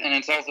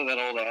it's also that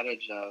old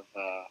adage of,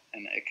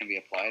 and it can be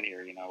applied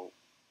here,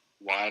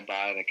 why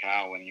buy the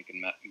cow when you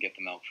can get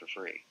the milk for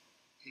free?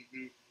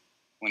 Mm-hmm.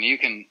 When you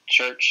can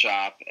church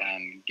shop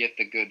and get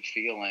the good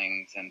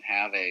feelings and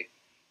have a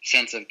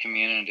sense of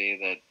community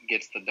that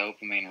gets the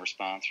dopamine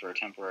response for a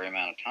temporary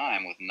amount of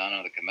time with none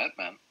of the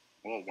commitment,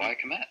 well, why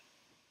commit?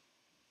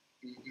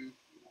 Mm-hmm.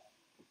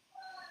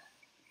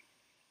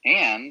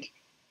 And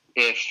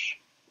if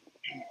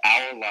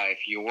our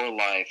life, your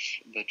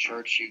life, the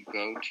church you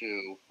go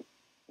to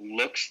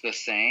looks the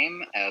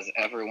same as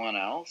everyone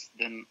else,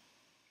 then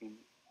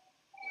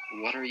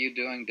what are you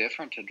doing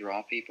different to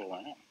draw people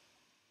in?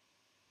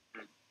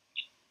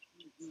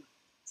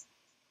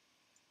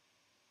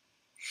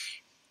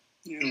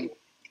 Yeah.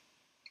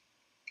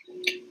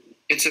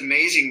 It's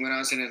amazing when I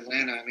was in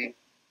Atlanta. I mean,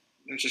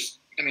 I'm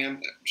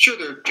sure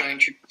there are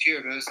giant churches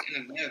here, but I was in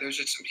Atlanta. There's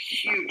just some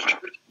huge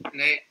churches,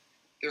 and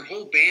their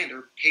whole band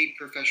are paid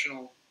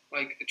professional.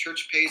 Like the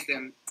church pays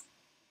them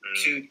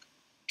to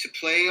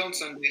play on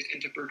Sundays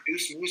and to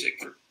produce music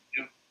for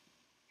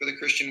the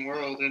Christian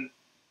world, and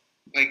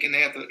they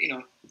have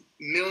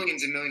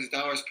millions and millions of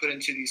dollars put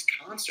into these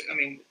concerts. I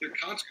mean, they're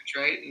concerts,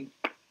 right?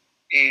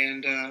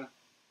 And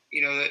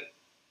that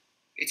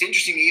it's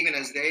interesting even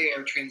as they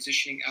are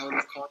transitioning out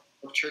of calling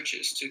themselves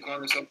churches to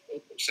calling themselves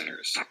local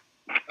centers,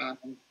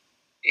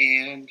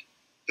 and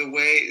the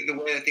way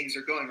that things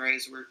are going, right,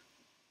 is we're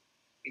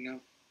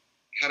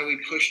how do we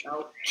push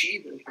out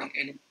Jesus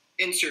and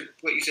insert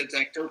what you said,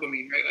 Zach,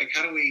 dopamine, right? Like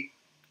how do we,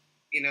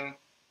 I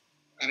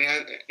mean,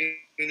 I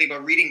think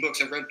about reading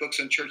books. I've read books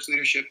on church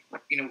leadership.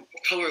 What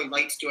color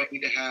lights do I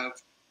need to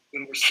have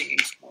when we're singing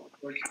songs?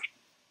 Like,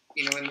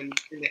 in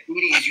the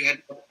 80s you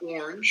had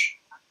orange,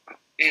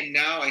 and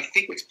now I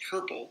think it's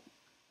purple.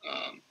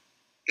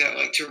 That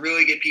like to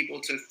really get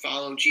people to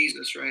follow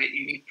Jesus, right?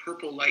 You need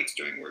purple lights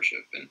during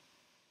worship, and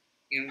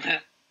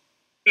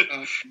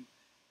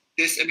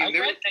this. I mean, I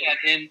read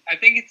that in I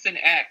think it's in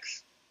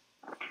Acts.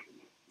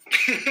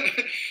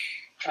 It's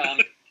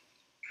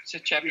a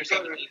chapter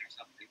 17 or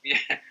something. Yeah.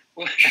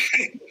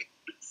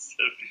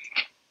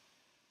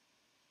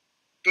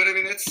 But I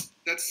mean, that's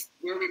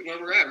where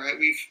we're at, right?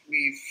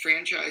 We've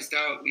franchised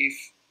out. We've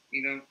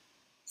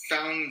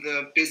found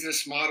the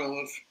business model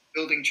of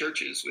building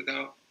churches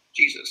without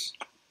Jesus,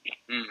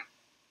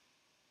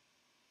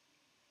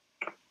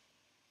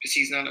 because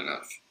he's not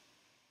enough.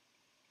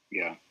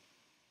 Yeah.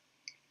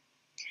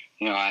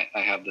 I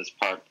have this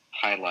part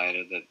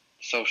highlighted that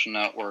social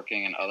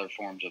networking and other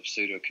forms of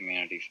pseudo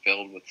community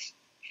filled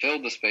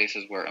the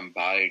spaces where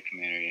embodied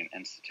community and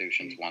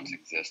institutions once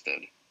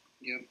existed.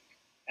 Yep.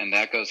 And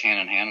that goes hand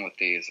in hand with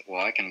these.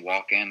 Well, I can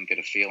walk in, get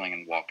a feeling,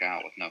 and walk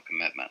out with no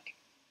commitment.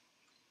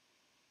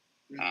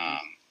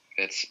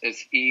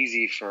 It's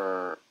easy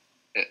for,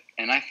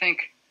 and I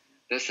think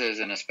this is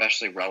an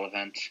especially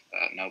relevant,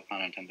 no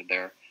pun intended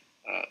there,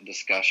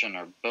 discussion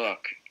or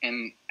book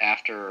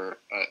after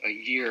a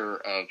year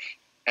of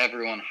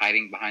everyone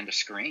hiding behind a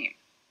screen.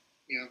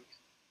 Yeah.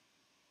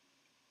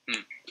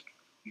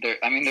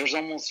 There's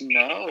almost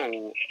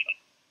no,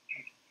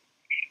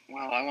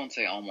 well, I won't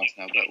say almost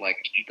no, but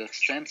like the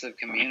sense of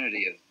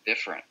community is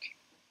different.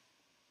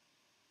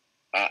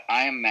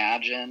 I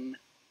imagine,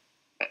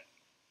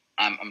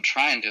 I'm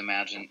trying to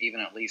imagine, even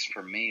at least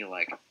for me,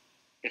 like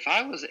if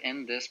I was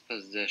in this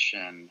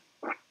position,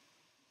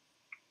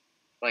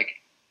 like,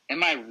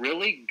 am I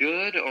really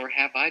good, or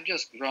have I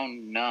just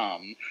grown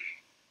numb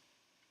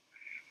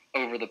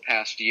over the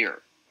past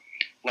year?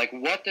 Like,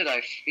 what did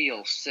I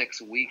feel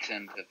 6 weeks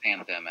into the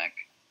pandemic,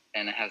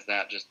 and has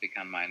that just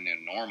become my new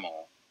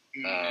normal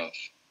of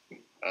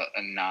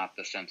not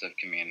the sense of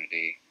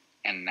community,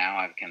 and now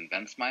I've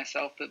convinced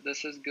myself that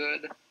this is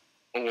good?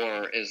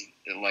 Or is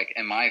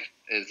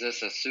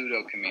this a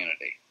pseudo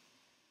community?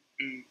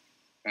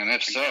 And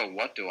if so,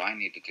 what do I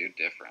need to do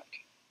different?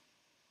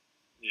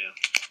 Yeah.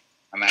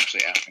 I'm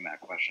actually asking that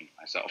question to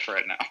myself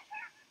right now.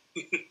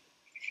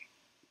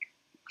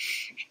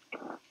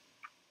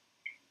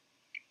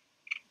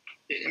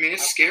 I mean,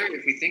 it's scary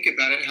if we think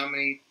about it. How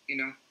many,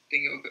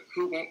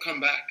 who won't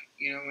come back,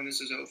 when this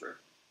is over?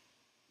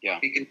 Yeah.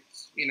 Because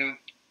the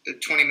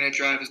 20-minute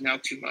drive is now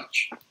too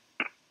much,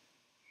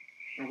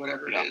 or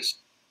whatever it is.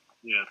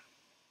 Yeah.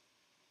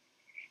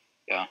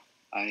 Yeah.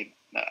 I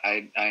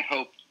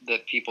hope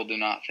that people do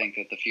not think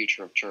that the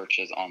future of church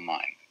is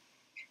online.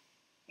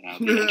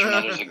 The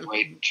internet is a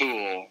great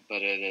tool,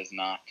 but it is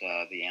not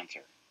the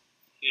answer.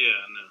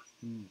 Yeah,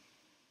 no.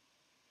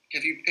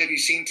 Have you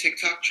seen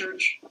TikTok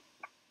Church?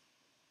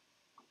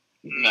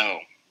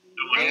 No.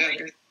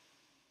 Yeah,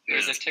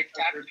 There's a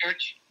TikTok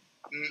church?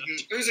 Mm-hmm.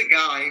 There's a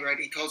guy, right?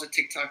 He calls it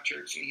TikTok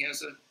Church, and he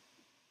has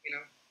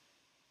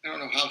I don't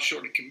know how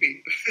short it can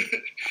be,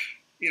 but,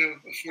 a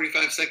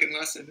 45-second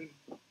lesson.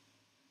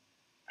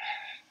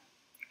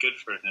 Good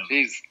for him.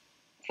 Jeez,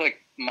 it's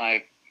like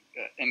my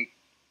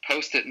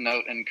post-it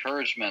note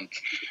encouragement.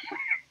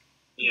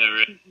 Yeah,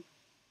 right.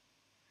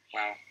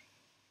 Wow.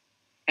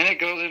 And it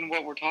goes in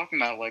what we're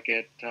talking about. Like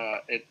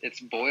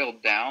it's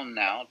boiled down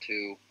now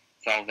to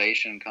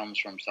salvation comes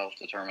from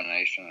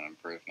self-determination and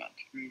improvement.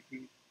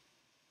 Mm-hmm.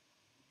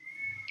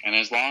 And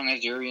as long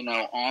as you're,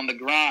 on the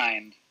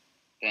grind,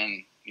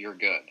 then you're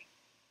good.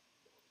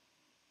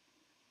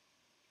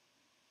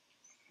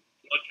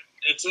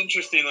 It's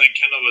interesting, like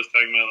Kendall was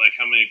talking about, like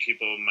how many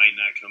people might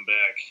not come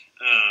back.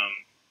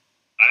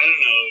 I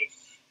don't know if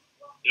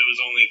it was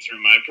only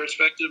through my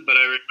perspective, but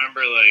I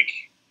remember like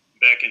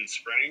back in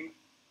spring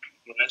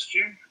last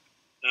year,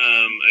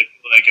 I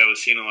feel like I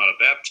was seeing a lot of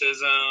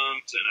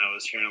baptisms, and I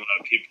was hearing a lot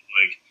of people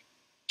like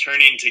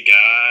turning to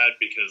God,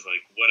 because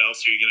like what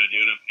else are you going to do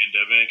in a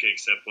pandemic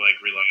except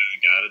like rely on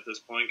God at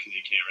this point, because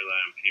you can't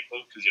rely on people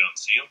because you don't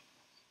see them.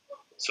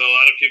 So a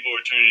lot of people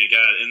were turning to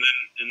God,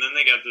 and then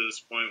they got to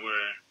this point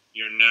where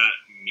you're not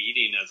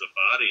meeting as a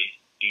body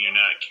and you're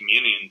not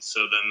communing.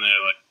 So then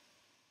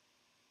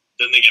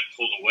then they get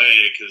pulled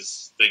away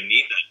because they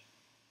need it,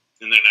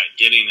 and they're not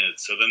getting it.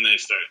 So then they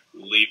start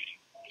leaving.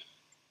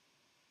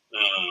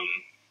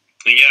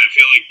 And yeah, I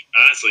feel like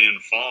honestly in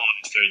fall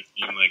I started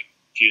seeing like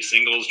a few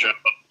singles drop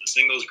up in the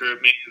singles group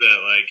maybe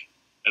that like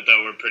I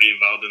thought were pretty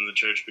involved in the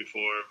church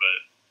before,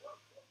 but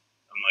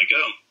I'm like,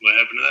 oh, what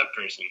happened to that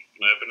person?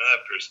 What happened to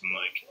that person?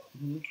 Like,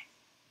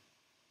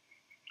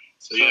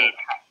 so yeah.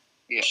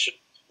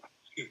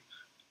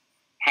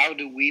 How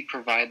do we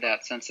provide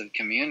that sense of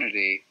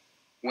community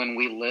when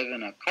we live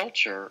in a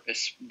culture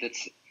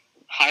that's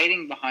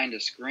hiding behind a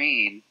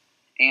screen?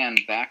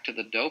 And back to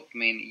the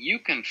dopamine, you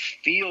can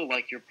feel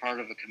like you're part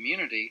of a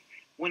community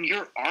when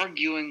you're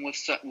arguing with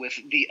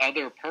the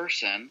other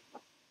person,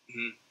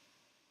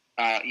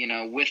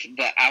 with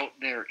the out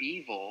there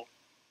evil,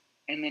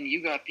 and then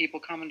you got people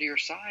coming to your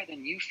side,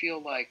 and you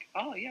feel like,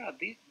 oh yeah,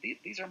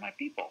 these are my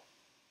people.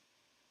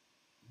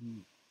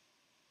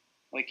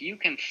 Like you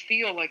can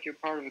feel like you're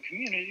part of a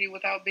community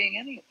without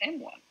being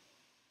anyone.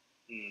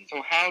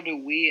 So how do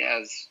we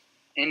as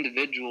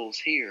individuals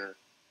here,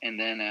 and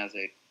then as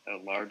a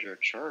larger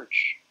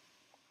church,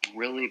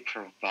 really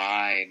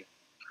provide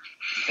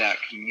that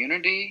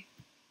community,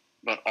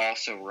 but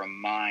also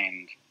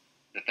remind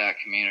that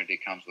community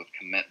comes with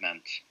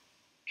commitment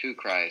to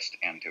Christ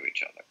and to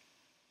each other?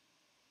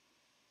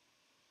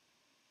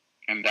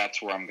 And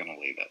that's where I'm going to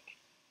leave it.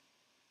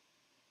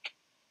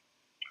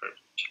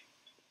 Perfect.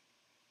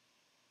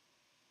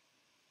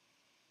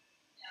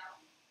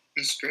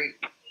 That's great.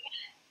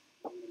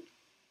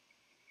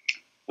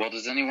 Well,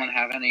 does anyone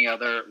have any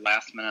other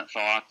last-minute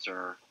thoughts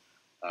or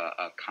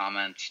a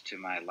comment to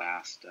my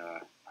last,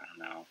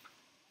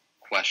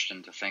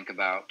 question to think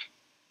about?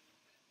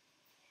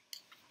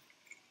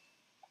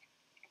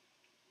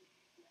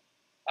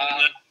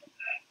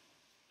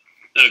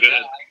 No, go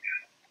ahead.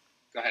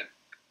 Go ahead.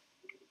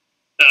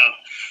 Oh,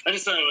 I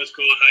just thought it was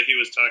cool how he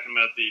was talking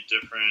about the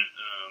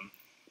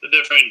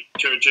different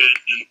churches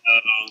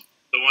and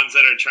the ones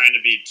that are trying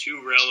to be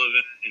too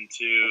relevant and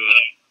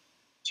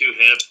too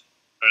hip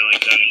are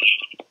like that.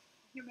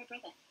 You're my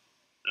brother.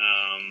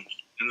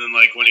 And then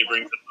like when he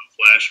brings up the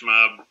flash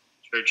mob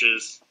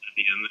churches at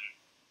the end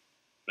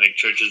there, like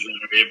churches that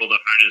are able to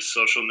harness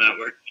social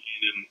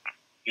networking and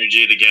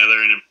energy to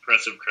gather an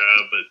impressive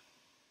crowd, but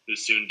who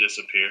soon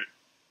disappear.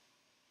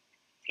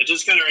 It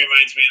just kind of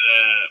reminds me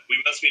that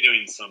we must be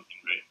doing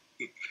something right.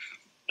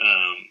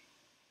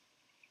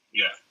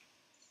 Yeah.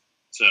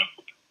 So.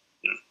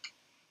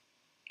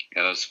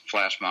 Yeah, those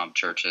flash mob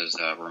churches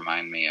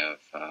remind me of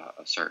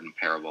a certain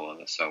parable of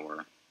the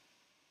sower.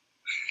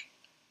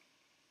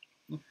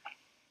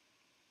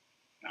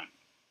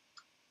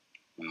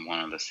 And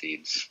one of the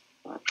seeds.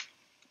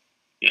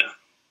 Yeah.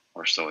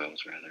 Or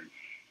soils, rather.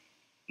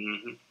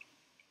 Mm-hmm.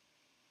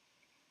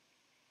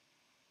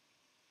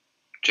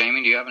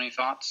 Jamie, do you have any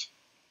thoughts?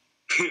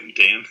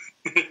 Dan?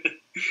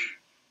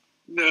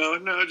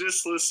 No,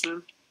 just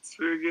listening. It's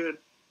very good.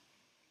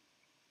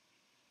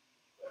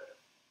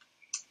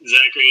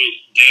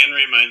 Zachary, Dan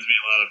reminds me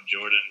a lot of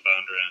Jordan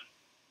Bondurant.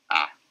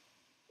 Ah.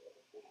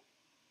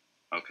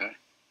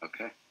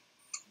 Okay.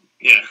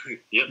 Yeah,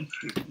 yep.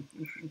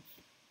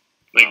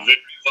 Like very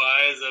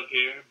wise up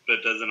here,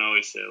 but doesn't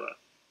always say a lot.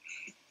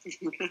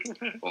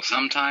 Well,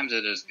 sometimes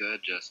it is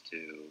good just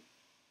to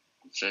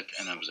sit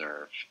and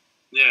observe.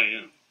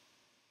 Yeah.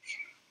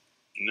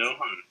 No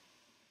harm.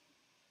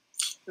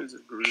 There's a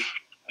group.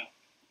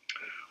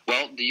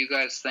 Well, do you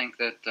guys think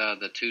that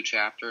the 2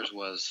 chapters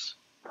was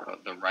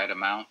the right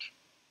amount?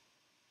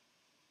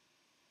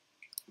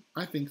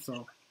 I think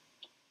so.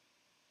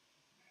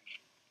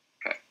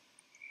 Okay.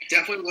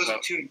 Definitely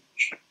wasn't too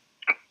much.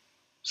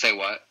 Say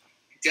what?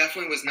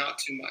 Definitely was not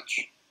too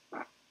much.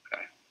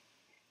 Okay.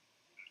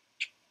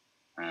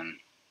 And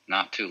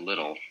not too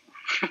little.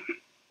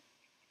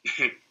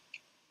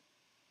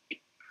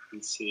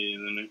 Let's see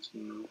the next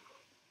one.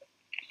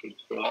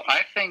 Well,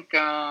 I think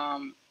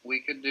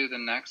we could do the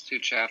next 2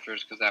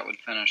 chapters because that would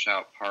finish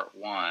out part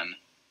 1.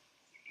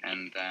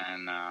 And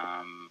then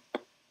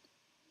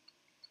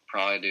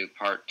probably do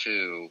part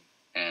 2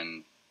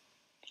 and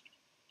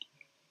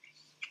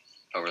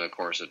over the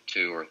course of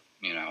 2 or,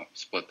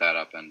 split that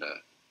up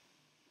into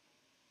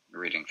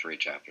reading 3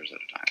 chapters at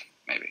a time,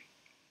 maybe.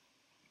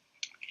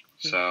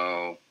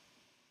 So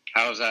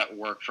how does that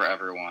work for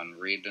everyone?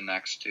 Read the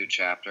next 2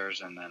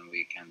 chapters and then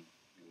we can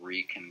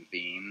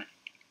reconvene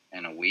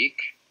in a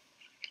week.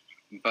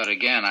 But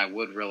again, I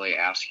would really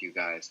ask you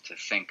guys to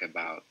think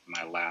about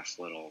my last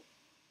little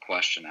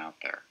question out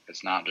there.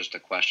 It's not just a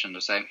question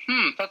to say,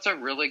 that's a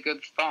really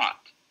good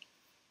thought,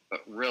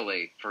 but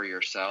really for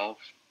yourself,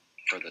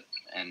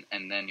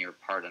 and then your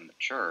part in the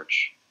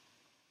church.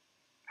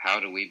 How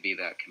do we be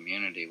that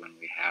community when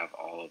we have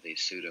all of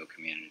these pseudo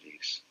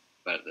communities,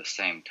 but at the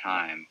same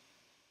time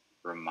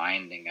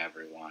reminding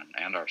everyone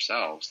and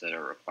ourselves that it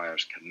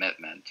requires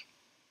commitment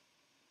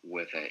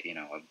with a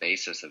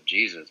basis of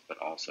Jesus, but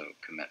also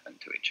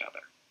commitment to each other.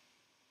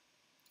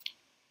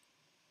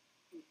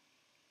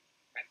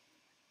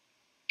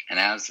 And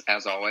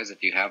as always,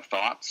 if you have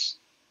thoughts,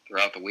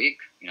 throughout the week,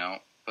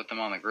 put them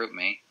on the group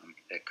me.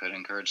 It could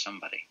encourage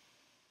somebody.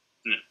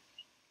 Yeah.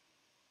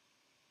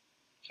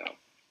 So,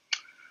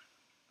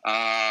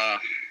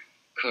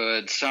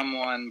 could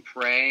someone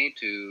pray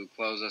to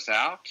close us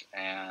out?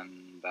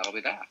 And that'll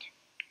be that.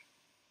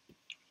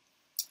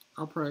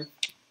 I'll pray.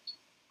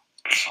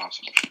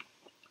 Awesome.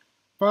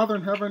 Father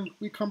in heaven,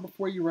 we come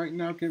before you right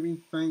now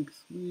giving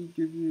thanks. We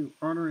give you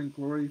honor and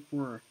glory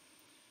for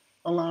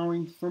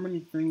allowing so many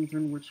things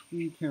in which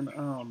we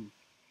can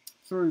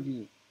serve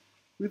you.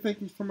 We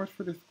thank you so much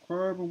for this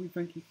club, and we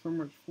thank you so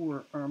much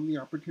for the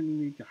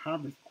opportunity to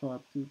have this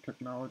club through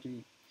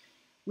technology.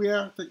 We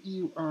ask that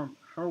you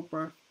help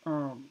us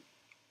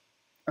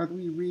as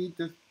we read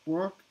this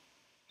book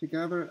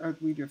together,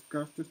 as we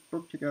discuss this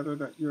book together,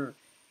 that your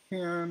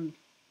hand,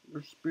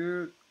 your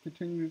spirit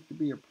continues to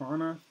be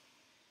upon us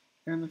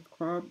and this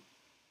club.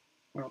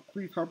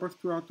 Please help us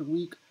throughout the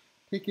week,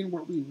 taking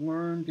what we've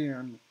learned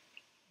and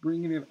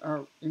bringing it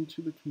out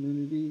into the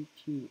community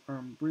to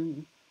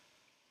bring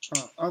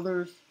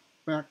others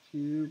back to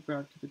you,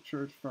 back to the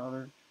church,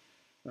 Father.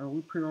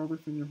 We pray all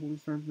this in your Holy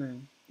Son's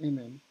name.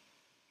 Amen.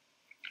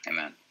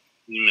 Amen.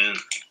 Amen.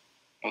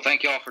 Well,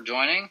 thank you all for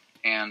joining,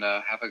 and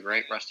have a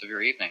great rest of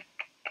your evening.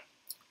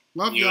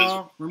 Love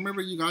y'all.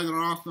 Remember, you guys are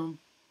awesome.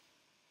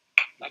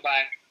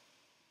 Bye-bye.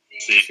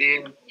 See See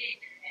you.